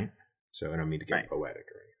 right? So I don't mean to get poetic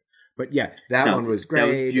or anything. But yeah, that one was great. That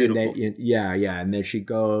was beautiful. And then, and then she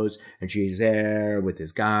goes and she's there with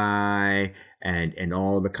this guy and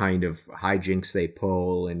all the kind of hijinks they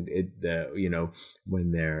pull, and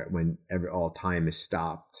when all time is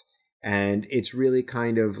stopped, and it's really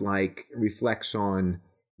kind of like reflects on,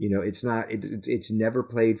 it's never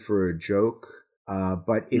played for a joke.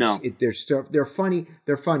 But they're funny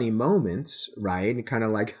moments, right? And kind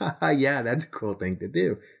of like, yeah, that's a cool thing to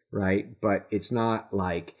do, right? But it's not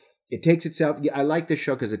like it takes itself. I like the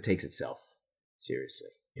show because it takes itself seriously,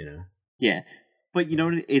 Yeah, but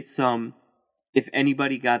it's if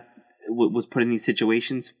anybody was put in these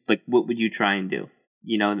situations, like, what would you try and do?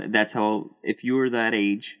 That's how, if you were that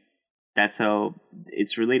age, that's how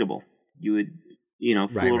it's relatable. You would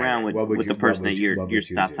fool around with the person that you're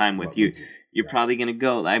stop time with. You're probably going to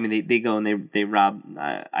go. I mean, they go and they rob,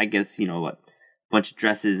 I guess, a bunch of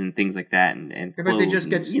dresses and things like that. And but they just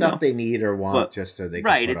get stuff they need or want, just so they can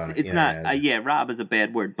right. Put on It's not, rob is a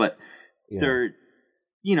bad word, but they're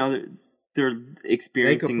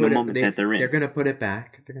experiencing the moment that they're in. They're going to put it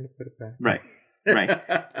back. Right. Right.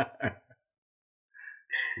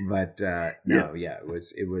 But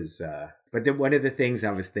it was. But then one of the things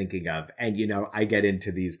I was thinking of, and I get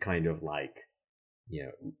into these kind of like,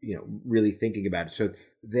 really thinking about it. So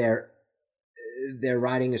they're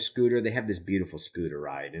riding a scooter. They have this beautiful scooter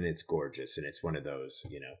ride, and it's gorgeous, and it's one of those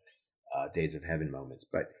days of heaven moments.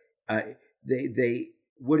 But they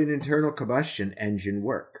would an internal combustion engine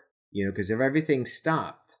work? Because if everything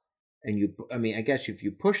stopped, and I guess if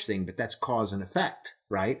you push things, but that's cause and effect,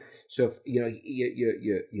 right? So if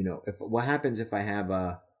if what happens if I have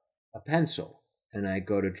a pencil and I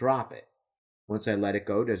go to drop it, once I let it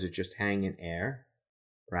go, does it just hang in air?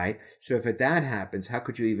 Right. So if that happens, how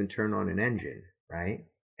could you even turn on an engine? Right.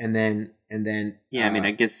 And then. Yeah. I mean,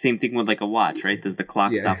 I guess same thing with like a watch, right? Does the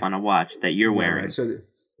clock stop on a watch that you're wearing? Right. So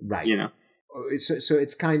Right. You know. So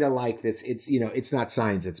it's kind of like this. It's it's not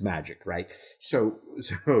science, it's magic, right? So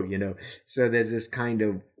so there's this kind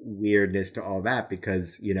of weirdness to all that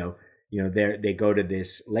because they go to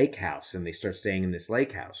this lake house and they start staying in this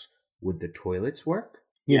lake house. Would the toilets work?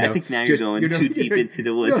 I think now you're going too deep into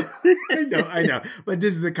the woods. No, I know. But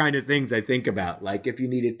this is the kind of things I think about. Like, if you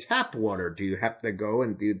needed tap water, do you have to go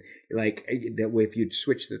and do, like, if you'd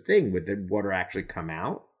switch the thing, would the water actually come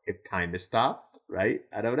out if time is stopped? Right?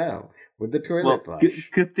 I don't know. Would the toilet flush?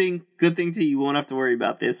 Good thing too, you won't have to worry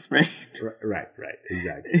about this, right? Right.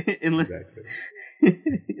 Exactly.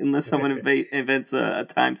 Unless someone invents a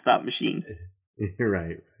time stop machine.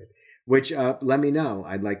 Right. Which, let me know.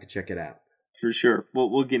 I'd like to check it out. For sure.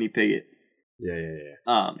 We'll guinea pig it. Yeah.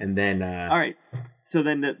 And then all right. So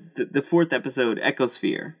then the fourth episode,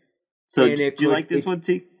 Ecosphere. So did you like this one,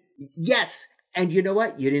 T? Yes. And you know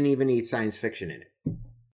what? You didn't even need science fiction in it.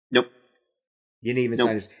 Nope. You didn't even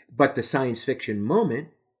science, but the science fiction moment,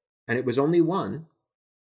 and it was only one,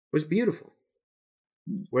 was beautiful.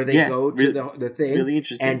 Where they go to the thing, really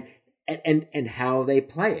interesting, and how they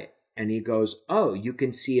play it. And he goes, "Oh, you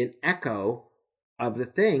can see an echo of the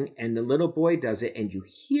thing," and the little boy does it, and you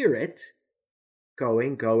hear it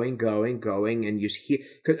going, and you hear.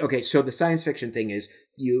 Okay, so the science fiction thing is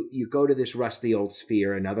you go to this rusty old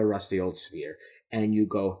sphere, another rusty old sphere, and you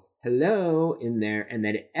go hello in there, and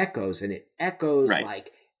then it echoes right.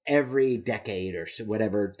 Like every decade or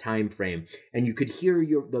whatever time frame, and you could hear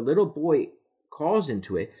the little boy calls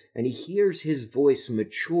into it, and he hears his voice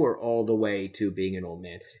mature all the way to being an old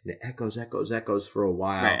man, and it echoes for a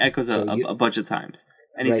while. Right, echoes a bunch of times,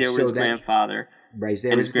 and he's there with his grandfather. Right,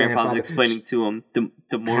 and his grandfather's explaining to him the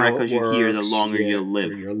more echoes you hear, the longer you'll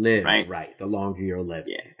live. Right, the longer you'll live.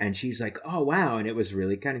 Yeah. And she's like, "Oh wow!" And it was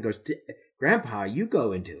really kind of goes, "Grandpa, you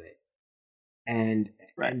go into it." And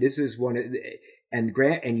this is one of and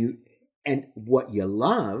what you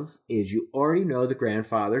love is you already know the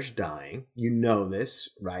grandfather's dying. You know this,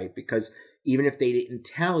 right? Because even if they didn't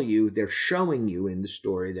tell you, they're showing you in the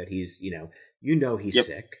story that he's, he's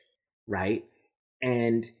sick, right?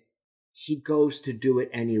 And he goes to do it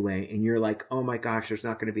anyway, and you're like, oh my gosh, there's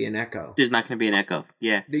not going to be an echo. There's not going to be an echo,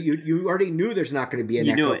 yeah. You already knew there's not going to be an echo.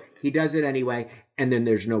 You knew it. He does it anyway, and then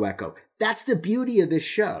there's no echo. That's the beauty of this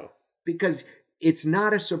show, because it's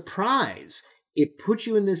not a surprise. It puts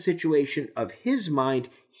you in this situation of his mind.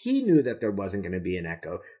 He knew that there wasn't going to be an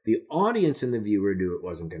echo. The audience and the viewer knew it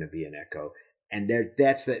wasn't going to be an echo. And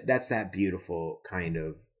that's that beautiful kind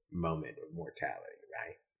of moment of mortality,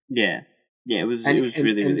 right? Yeah. Yeah, it was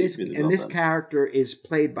really well this done. Character is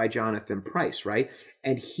played by Jonathan Pryce, right?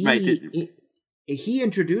 And he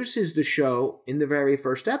introduces the show in the very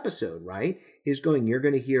first episode, right? He's going, you're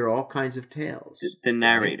going to hear all kinds of tales. The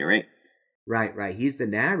narrator, right? Right. He's the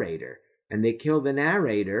narrator. And they kill the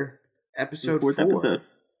narrator, episode 4. Episode.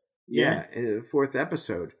 Yeah, fourth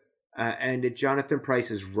episode. And Jonathan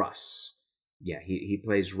Pryce is Russ. Yeah, he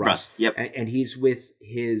plays Russ. Yep. And he's with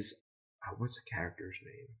his... what's the character's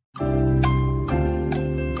name?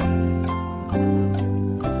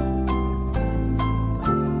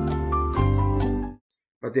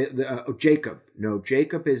 But Jacob. No,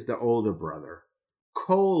 Jacob is the older brother.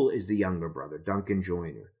 Cole is the younger brother, Duncan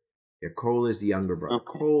Joyner. Yeah, Cole is the younger brother.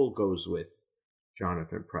 Okay. Cole goes with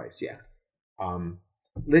Jonathan Pryce. Yeah.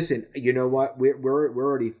 Listen, you know what? We're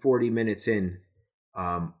already 40 minutes in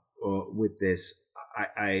with this.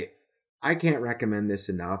 I can't recommend this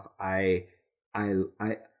enough. I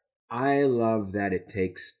love that it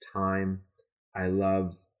takes time. I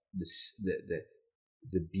love the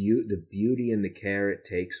beauty and the care it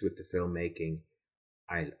takes with the filmmaking.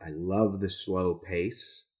 I love the slow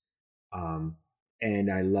pace.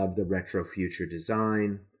 And I love the retro future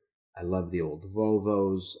design. I love the old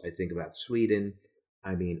Volvos. I think about Sweden.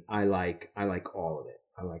 I mean, I like all of it.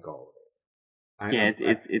 I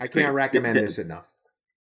can't recommend this enough.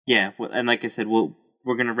 Yeah, and like I said,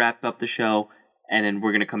 we're gonna wrap up the show, and then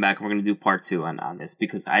we're gonna come back and we're gonna do part 2 on this,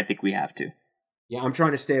 because I think we have to. Yeah, I'm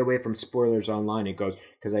trying to stay away from spoilers online. It goes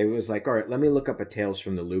because I was like, all right, let me look up a Tales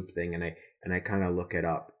from the Loop thing, and I kind of look it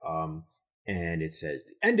up, and it says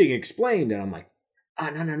the ending explained, and I'm like,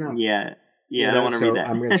 no. Yeah, I don't want to read that.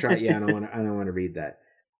 I'm gonna try. Yeah, I don't want to read that.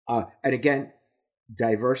 And again,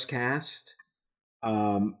 diverse cast.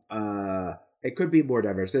 It could be more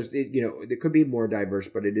diverse. It could be more diverse,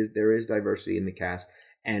 but there is diversity in the cast,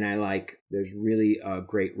 and there's really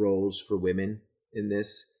great roles for women in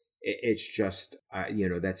this. It's just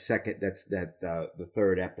the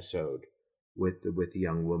third episode with the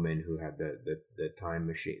young woman who had the time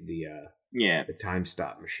machine, the time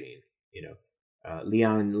stop machine.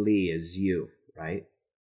 Leon Lee is you, right?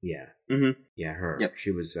 Yeah. Mm-hmm. Yeah, her. Yep. She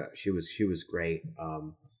was great.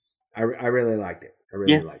 I really liked it. I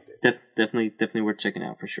really liked it. Definitely worth checking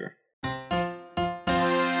out for sure.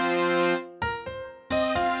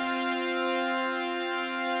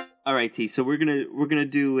 All right, T. So we're gonna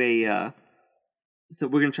do a. So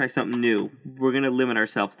we're gonna try something new. We're gonna limit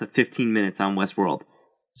ourselves to 15 minutes on Westworld.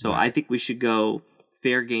 So I think we should go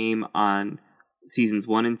fair game on seasons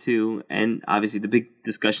 1 and 2, and obviously the big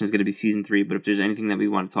discussion is going to be season 3. But if there's anything that we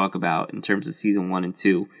want to talk about in terms of season 1 and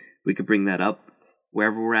 2, we could bring that up.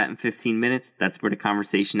 Wherever we're at in 15 minutes, that's where the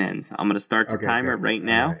conversation ends. I'm going to start the timer right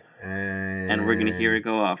now, and we're going to hear it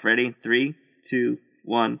go off. Ready? 3, 2,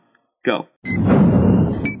 1, go.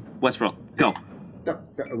 Westworld, go.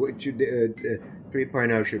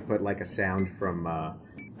 3.0 should put like a sound from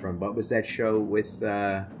what was that show with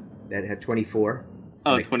that had 24?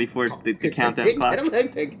 Oh, like, 24, the countdown clock.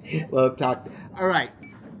 Well, talk. All right,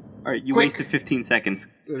 you wasted 15 seconds.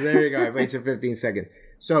 There you go. I wasted 15 seconds.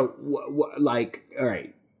 So, all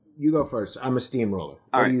right, you go first. I'm a steamroller.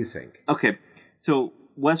 What do you think? Okay, so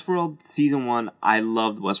Westworld Season 1, I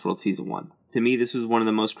loved Westworld Season 1. To me, this was one of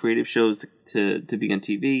the most creative shows to be on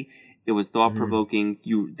TV. It was thought-provoking.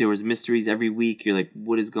 There was mysteries every week. You're like,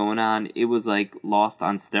 what is going on? It was like Lost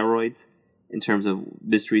on steroids in terms of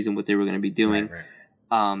mysteries and what they were going to be doing. Right.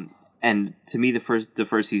 And to me, the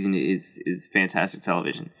first season is fantastic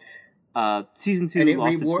television. Season 2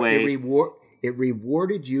 lost its way. It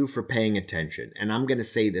rewarded you for paying attention. And I'm going to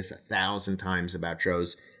say this 1,000 times about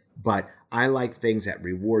shows, but I like things that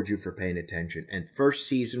reward you for paying attention. And first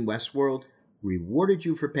season Westworld rewarded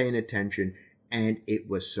you for paying attention. And it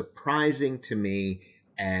was surprising to me,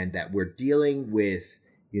 and that we're dealing with,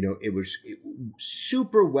 it was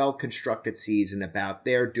super well-constructed season about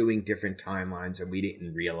they're doing different timelines, and we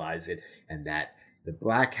didn't realize it, and that the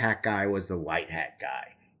black hat guy was the white hat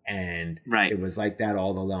guy. And it was like that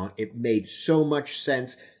all along. It made so much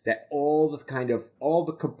sense that all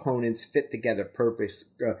the components fit together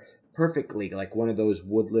perfectly, like one of those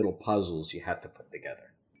wood little puzzles you had to put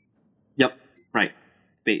together. Yep. Right.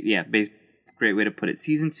 Great way to put it.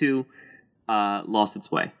 Season 2 lost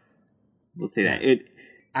its way. We'll say that.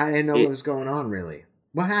 I didn't know what was going on, really.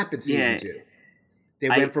 What happened season 2? They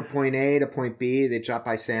went from point A to point B. They dropped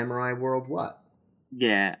by Samurai World. What?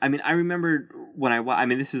 Yeah, I mean, I remember when I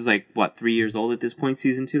mean, this is like, 3 years old at this point,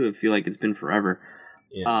 season 2? I feel like it's been forever.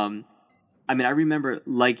 Yeah. I mean, I remember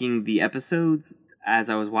liking the episodes as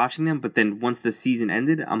I was watching them, but then once the season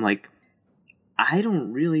ended, I'm like, I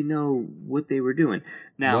don't really know what they were doing.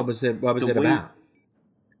 Now, what was it about?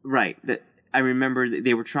 Right. I remember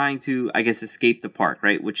they were trying to, I guess, escape the park,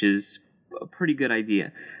 right, which is a pretty good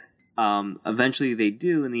idea. Eventually they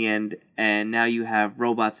do in the end, and now you have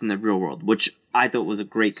robots in the real world, which I thought was a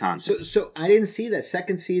great concept. So I didn't see that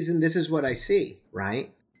second season. This is what I see,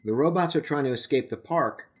 right? The robots are trying to escape the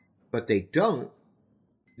park, but they don't.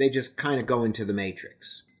 They just kind of go into the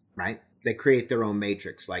Matrix, right? They create their own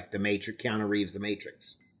Matrix, like the Matrix, Keanu Reeves, the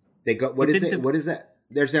Matrix. They go. What is it? What is that?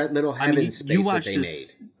 There's that little heaven space that they made.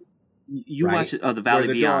 You watch it. Oh, the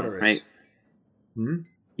Valley Beyond, right?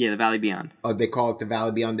 Yeah, the Valley Beyond. Oh, they call it the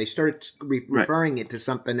Valley Beyond. They started referring it to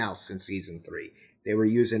something else in season 3. They were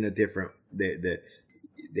using a different.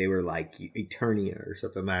 They were like Eternia or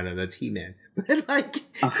something. I don't know. That's He-Man, but like it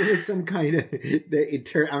was some kind of.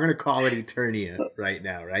 I'm going to call it Eternia right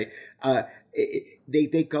now, right?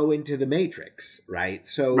 They go into the Matrix, right?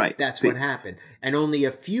 So that's what happened, and only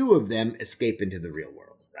a few of them escape into the real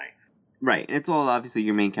world, right? Right, and it's all obviously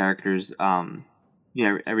your main characters.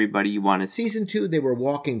 Everybody you want to. Season 2, they were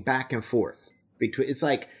walking back and forth between. It's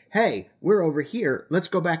like, hey, we're over here. Let's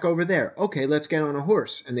go back over there. Okay, let's get on a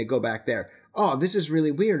horse, and they go back there. Oh, this is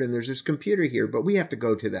really weird, and there's this computer here, but we have to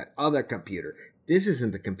go to that other computer. This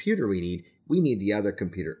isn't the computer we need. We need the other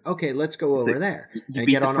computer. Okay, let's go over there. You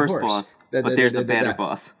beat the first boss, but there's a better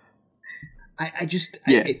boss.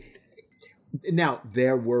 Now,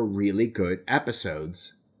 there were really good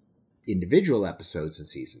episodes, individual episodes in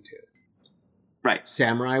season 2. Right.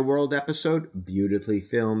 Samurai World episode, beautifully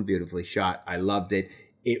filmed, beautifully shot. I loved it.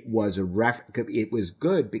 It was it was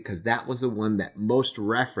good because that was the one that most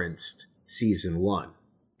referenced season 1,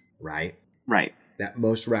 right? Right. That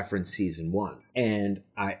most referenced season 1. And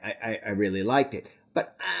I really liked it.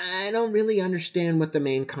 But I don't really understand what the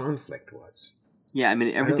main conflict was. Yeah, I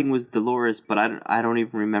mean, everything was Dolores, but I don't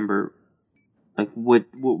even remember, like, what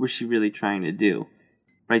was she really trying to do?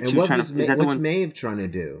 Right? She was trying to. What's Maeve trying to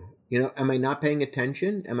do? Am I not paying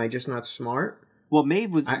attention? Am I just not smart? Well,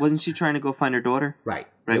 Maeve wasn't she trying to go find her daughter? Right.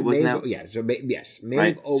 Right. Wasn't Maeve, that? Yeah. So yes, Maeve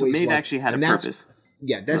right. always. So Maeve was, actually had a purpose.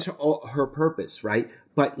 Yeah, that's her purpose, right?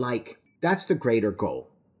 But like, that's the greater goal,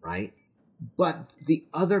 right? but the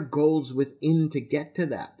other goals within to get to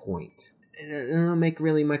that point, it don't make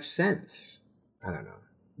really much sense. I don't know.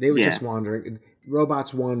 They were just wandering,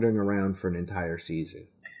 robots wandering around for an entire season.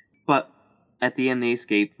 But at the end, they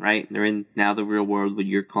escape, right? They're in now the real world, what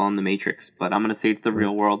you're calling the Matrix. But I'm going to say it's the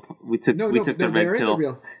real world. We took the red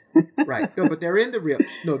pill. Right. No, but they're in the real.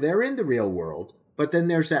 No, they're in the real world. But then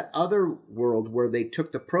there's that other world where they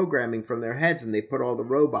took the programming from their heads and they put all the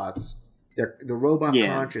robots, the robot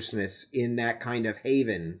consciousness in that kind of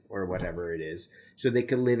haven or whatever it is, so they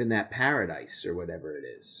can live in that paradise or whatever it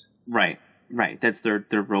is. Right. That's their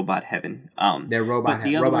robot heaven. Their robot. But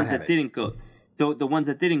the other ones that didn't go, the ones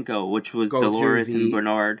that didn't go, which was Dolores and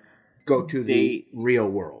Bernard, go to the real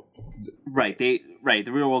world. Right. The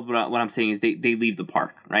real world. What I'm saying is they leave the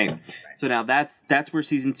park. Right. So now that's where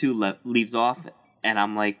season 2 leaves off, and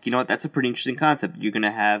I'm like, you know what? That's a pretty interesting concept. You're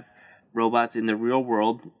gonna have robots in the real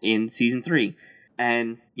world in season 3,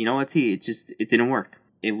 and you know what? It didn't work.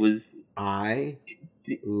 It was. I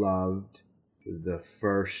loved the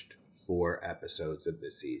first 4 episodes of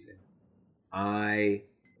this season. I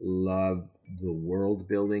loved the world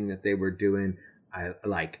building that they were doing. I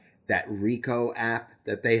like that Rico app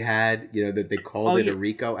that they had, that they called a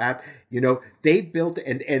Rico app. They built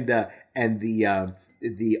and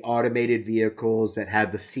the automated vehicles that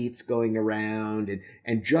had the seats going around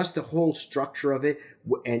and just the whole structure of it.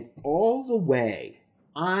 And all the way,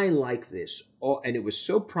 I like this. And it was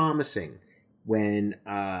so promising when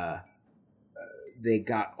they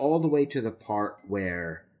got all the way to the part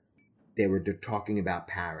where they were talking about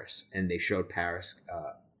Paris, and they showed Paris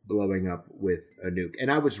blowing up with a nuke.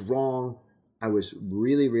 And I was wrong. I was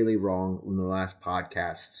really, really wrong in the last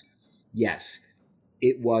podcasts. Yes,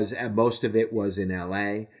 it was. Most of it was in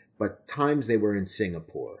LA, but times they were in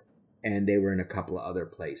Singapore, and they were in a couple of other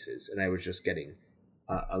places, and I was just getting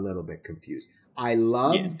a little bit confused. I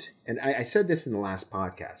loved, and I said this in the last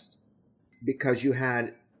podcast, because you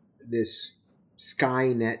had this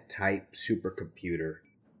Skynet type supercomputer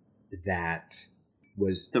that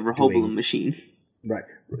was the Rehoboam machine. Right,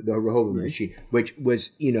 the Rehoboam machine, which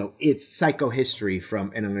was, it's psychohistory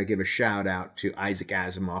from, and I'm going to give a shout out to Isaac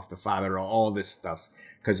Asimov, the father of all this stuff,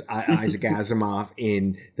 because Isaac Asimov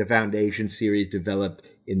in the Foundation series developed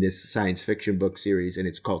in this science fiction book series, and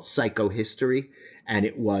it's called Psychohistory, and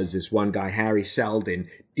it was this one guy, Harry Seldon,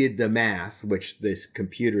 did the math, which this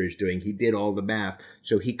computer is doing. He did all the math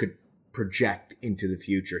so he could project into the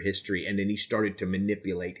future history, and then he started to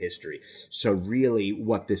manipulate history. So really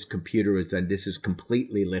what this computer has done, this is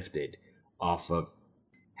completely lifted off of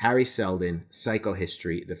Harry Seldon,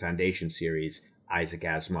 Psychohistory, the Foundation series, Isaac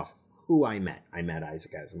Asimov, who I met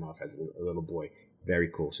Isaac Asimov as a little boy. Very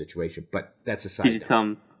cool situation, but that's a side note. Did you tell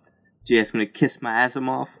him, did you ask me to kiss my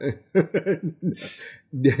Asimov?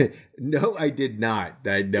 No, I did not.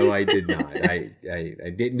 I did not. I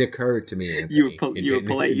didn't occur to me. Anthony. You were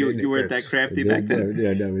polite. You weren't that crafty back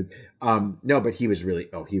then. No, but he was really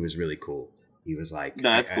cool. He was like, no,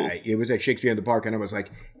 that's cool. It was at Shakespeare in the Park, and I was like,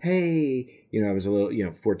 hey, I was a little,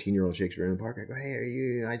 14-year-old Shakespeare in the Park. I go, hey, are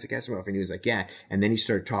you Isaac Asimov? And he was like, yeah. And then he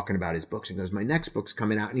started talking about his books and goes, my next book's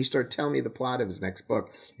coming out. And he started telling me the plot of his next book.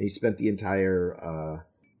 And he spent the entire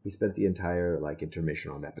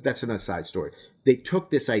intermission on that. But that's another side story. They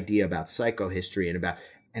took this idea about psychohistory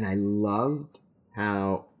and I loved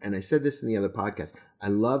how, and I said this in the other podcast, I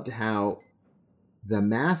loved how the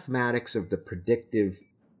mathematics of the predictive,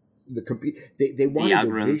 they wanted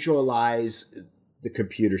to visualize the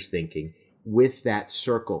computer's thinking with that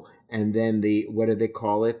circle. And then what do they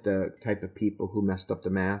call it? The type of people who messed up the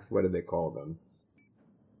math, what do they call them?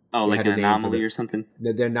 Oh, like an anomaly or something?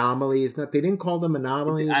 The anomaly is not. They didn't call them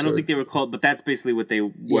anomalies. I don't think they were called, but that's basically what they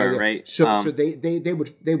were, right? So they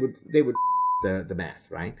would the math,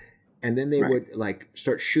 right? And then they would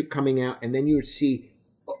start coming out, and then you would see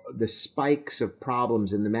the spikes of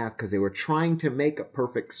problems in the math because they were trying to make a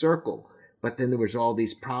perfect circle, but then there was all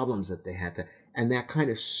these problems that they had to, and that kind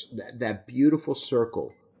of that beautiful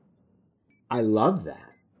circle. I love that.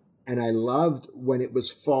 And I loved when it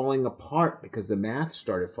was falling apart because the math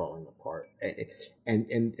started falling apart, and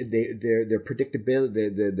their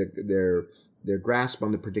predictability, their grasp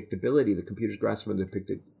on the predictability, the computer's grasp on the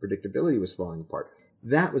predictability was falling apart.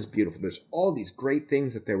 That was beautiful. There's all these great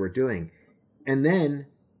things that they were doing, and then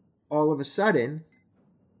all of a sudden,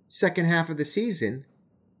 second half of the season,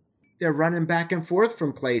 they're running back and forth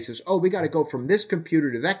from places. Oh, we got to go from this computer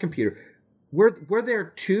to that computer. Were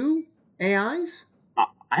there 2 AIs?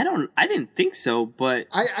 I didn't think so, but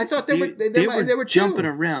I thought they were jumping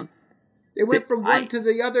around. They went from one to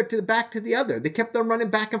the other back to the other. They kept on running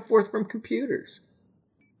back and forth from computers.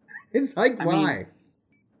 It's like, why?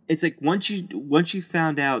 it's like once you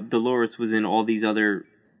found out Dolores was in all these other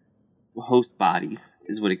host bodies,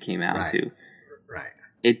 is what it came out to. Right.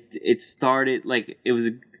 It started like it was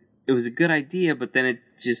a good idea, but then it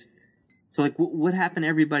just so like what happened to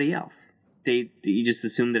everybody else? You just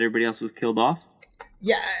assumed that everybody else was killed off?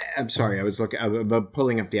 Yeah, I'm sorry. I was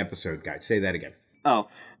pulling up the episode guide. Say that again. Oh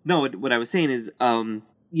no! What I was saying is,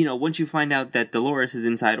 once you find out that Dolores is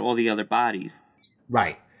inside all the other bodies,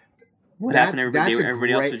 right? What happened to everybody?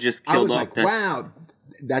 Everybody else was just killed off. I was like, wow,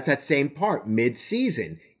 that's that same part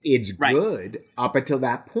mid-season. It's good up until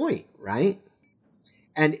that point, right?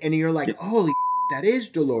 And you're like, holy, that is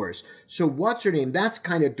Dolores. So what's her name? That's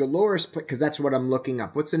kind of Dolores, because that's what I'm looking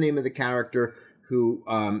up. What's the name of the character who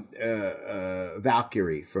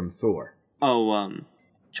Valkyrie from Thor? Oh,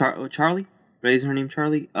 Charlie. Right, is her name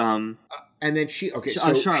Charlie? And then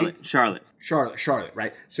Charlotte,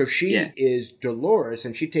 right? So she is Dolores,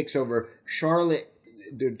 and she takes over Charlotte.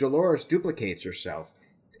 Dolores duplicates herself,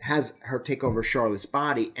 has her take over Charlotte's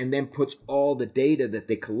body, and then puts all the data that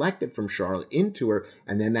they collected from Charlotte into her,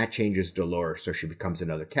 and then that changes Dolores, so she becomes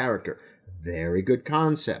another character. Very good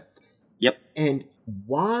concept. Yep. And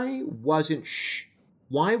why wasn't she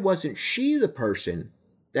the person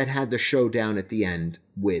that had the showdown at the end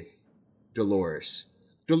with Dolores?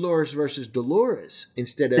 Dolores versus Dolores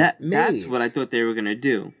instead of Maeve. That's what I thought they were going to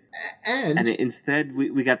do. And instead,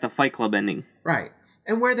 we got the Fight Club ending. Right.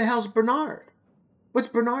 And where the hell's Bernard? What's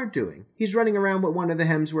Bernard doing? He's running around with one of the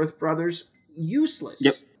Hemsworth brothers. Useless.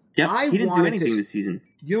 Yep. He didn't do anything this season.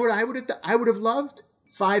 You know what I would have? I would have loved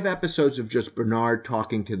 5 episodes of just Bernard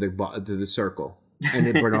talking to the circle, and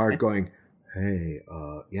then Bernard going, "Hey,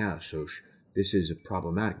 so this is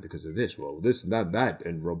problematic because of this. Well, this and that,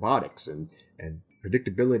 and robotics and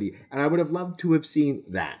predictability." And I would have loved to have seen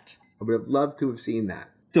that.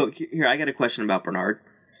 So here, I got a question about Bernard.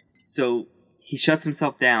 So he shuts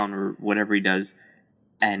himself down or whatever he does.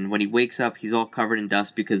 And when he wakes up, he's all covered in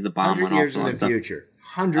dust because the bomb went off. 100 years in the future.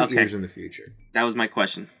 100 years in the future. That was my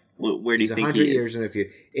question. Where do you think he is? 100 years in the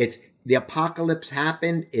future. It's the apocalypse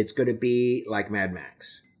happened. It's going to be like Mad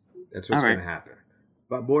Max. That's what's going to happen.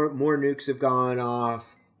 But more nukes have gone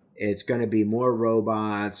off. It's going to be more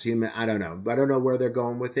robots. I don't know. I don't know where they're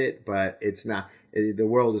going with it, but it's not. The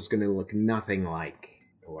world is going to look nothing like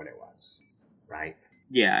what it was, right?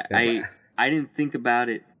 Yeah, I didn't think about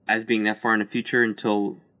it as being that far in the future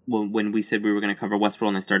until when we said we were going to cover Westworld,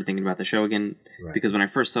 and I started thinking about the show again. Right. Because when I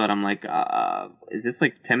first saw it, I'm like, is this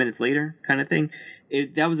like 10 minutes later kind of thing?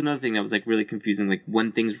 That was another thing that was like really confusing, like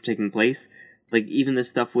when things were taking place. Like even the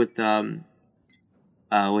stuff with the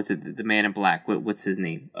Man in Black. What's his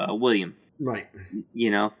name? William. Right.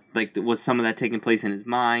 Like was some of that taking place in his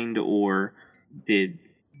mind, or did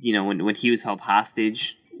when he was held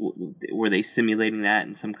hostage? Were they simulating that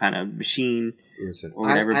in some kind of machine? Listen, or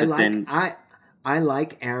whatever? I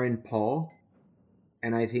like Aaron Paul,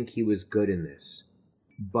 and I think he was good in this.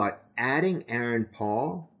 But adding Aaron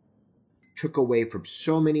Paul took away from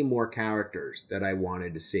so many more characters that I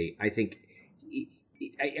wanted to see. I think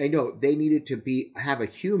I know they needed to have a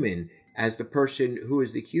human as the person who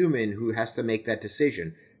is the human who has to make that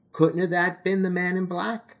decision. Couldn't have that been the Man in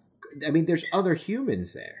Black? I mean, there's other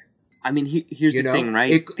humans there. I mean, here's the thing,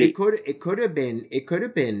 right? It could have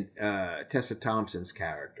been Tessa Thompson's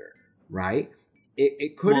character, right?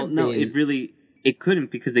 It could have been. No, it couldn't,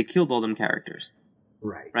 because they killed all them characters,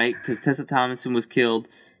 right? Right, because Tessa Thompson was killed,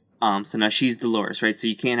 so now she's Dolores, right? So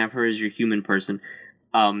you can't have her as your human person.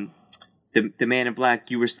 The Man in Black,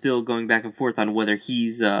 you were still going back and forth on whether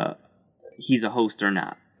he's a host or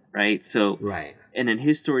not, right? So right, and then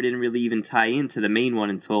his story didn't really even tie into the main one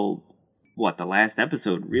until. The last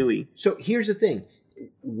episode, really? So here's the thing.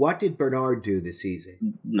 What did Bernard do this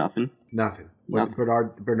season? Nothing.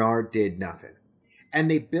 Bernard did nothing. And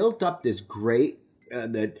they built up this great,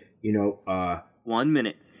 1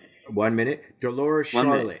 minute. 1 minute. Dolores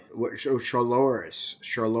Charlotte. Charloris.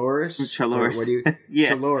 What do you? Yeah.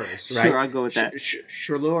 Charloris, right? Sure, I'll go with that.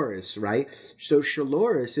 Charloris, right? So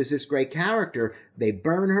Charloris is this great character. They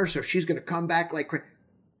burn her, so she's going to come back like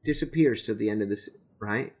disappears to the end of this.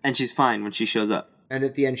 Right? And she's fine when she shows up. And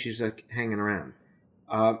at the end, she's like hanging around.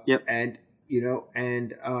 Yep. And,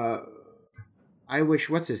 I wish,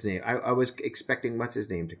 what's his name? I was expecting, what's his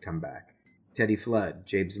name to come back? Teddy Flood,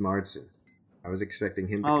 James Marsden. I was expecting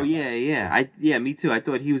him to come back. Yeah, me too. I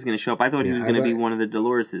thought he was going to show up. I thought he was going to be one of the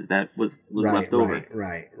Doloreses that was left over.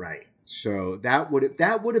 Right. So that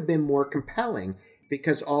would have been more compelling,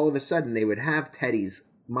 because all of a sudden they would have Teddy's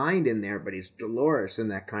mind in there, but he's Dolores and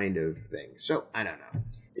that kind of thing. So I don't know.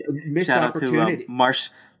 Missed Shout opportunity. Out to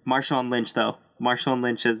Marshawn Lynch, though. Marshawn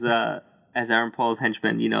Lynch as as Aaron Paul's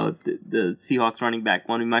henchman. You know, the Seahawks running back,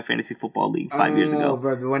 won in my fantasy football league 5 years ago.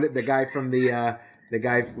 The guy from the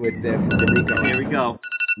guy with from the Rico. Here we go.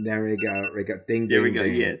 There we go. Ding, there we ding, go.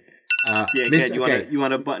 ding. Yeah. You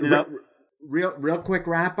want to button it up? Real quick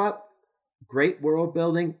wrap up. Great world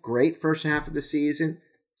building. Great first half of the season.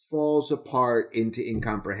 Falls apart into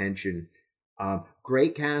incomprehension.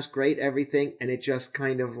 Great cast, great everything, and it just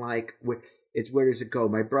kind of like it's where does it go?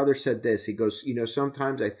 My brother said this. He goes,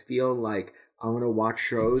 sometimes I feel like I'm gonna watch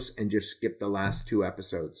shows and just skip the last 2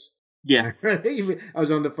 episodes. Yeah, I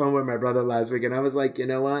was on the phone with my brother last week, and I was like, you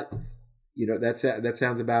know what? That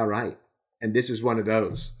sounds about right. And this is one of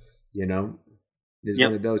those. This is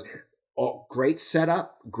one of those. Oh, great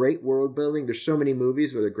setup, great world building. There's so many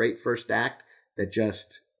movies with a great first act that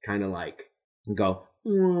just kind of like go.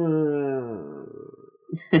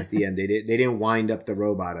 At the end, they didn't wind up the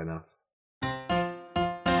robot enough.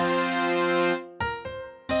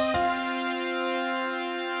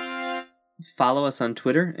 Follow us on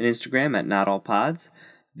Twitter and Instagram at NotAllPods.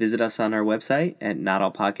 Visit us on our website at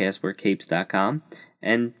notallpodcastwearcapes.com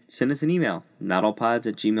and send us an email,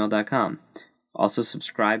 notallpods@gmail.com. Also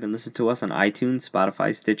subscribe and listen to us on iTunes,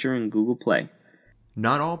 Spotify, Stitcher, and Google Play.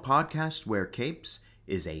 Not All Podcasts Wear Capes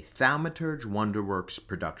is a Thaumaturge Wonderworks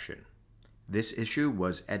production. This issue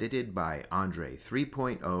was edited by Andre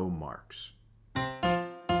 3.0 Marks.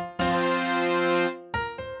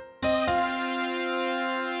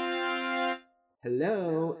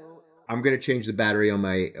 Hello. I'm going to change the battery on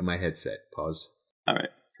my headset. Pause. All right.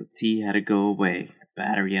 So T had to go away. The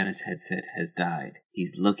battery on his headset has died.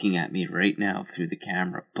 He's looking at me right now through the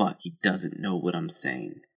camera, but he doesn't know what I'm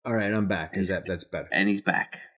saying. All right, I'm back. That's better. And he's back.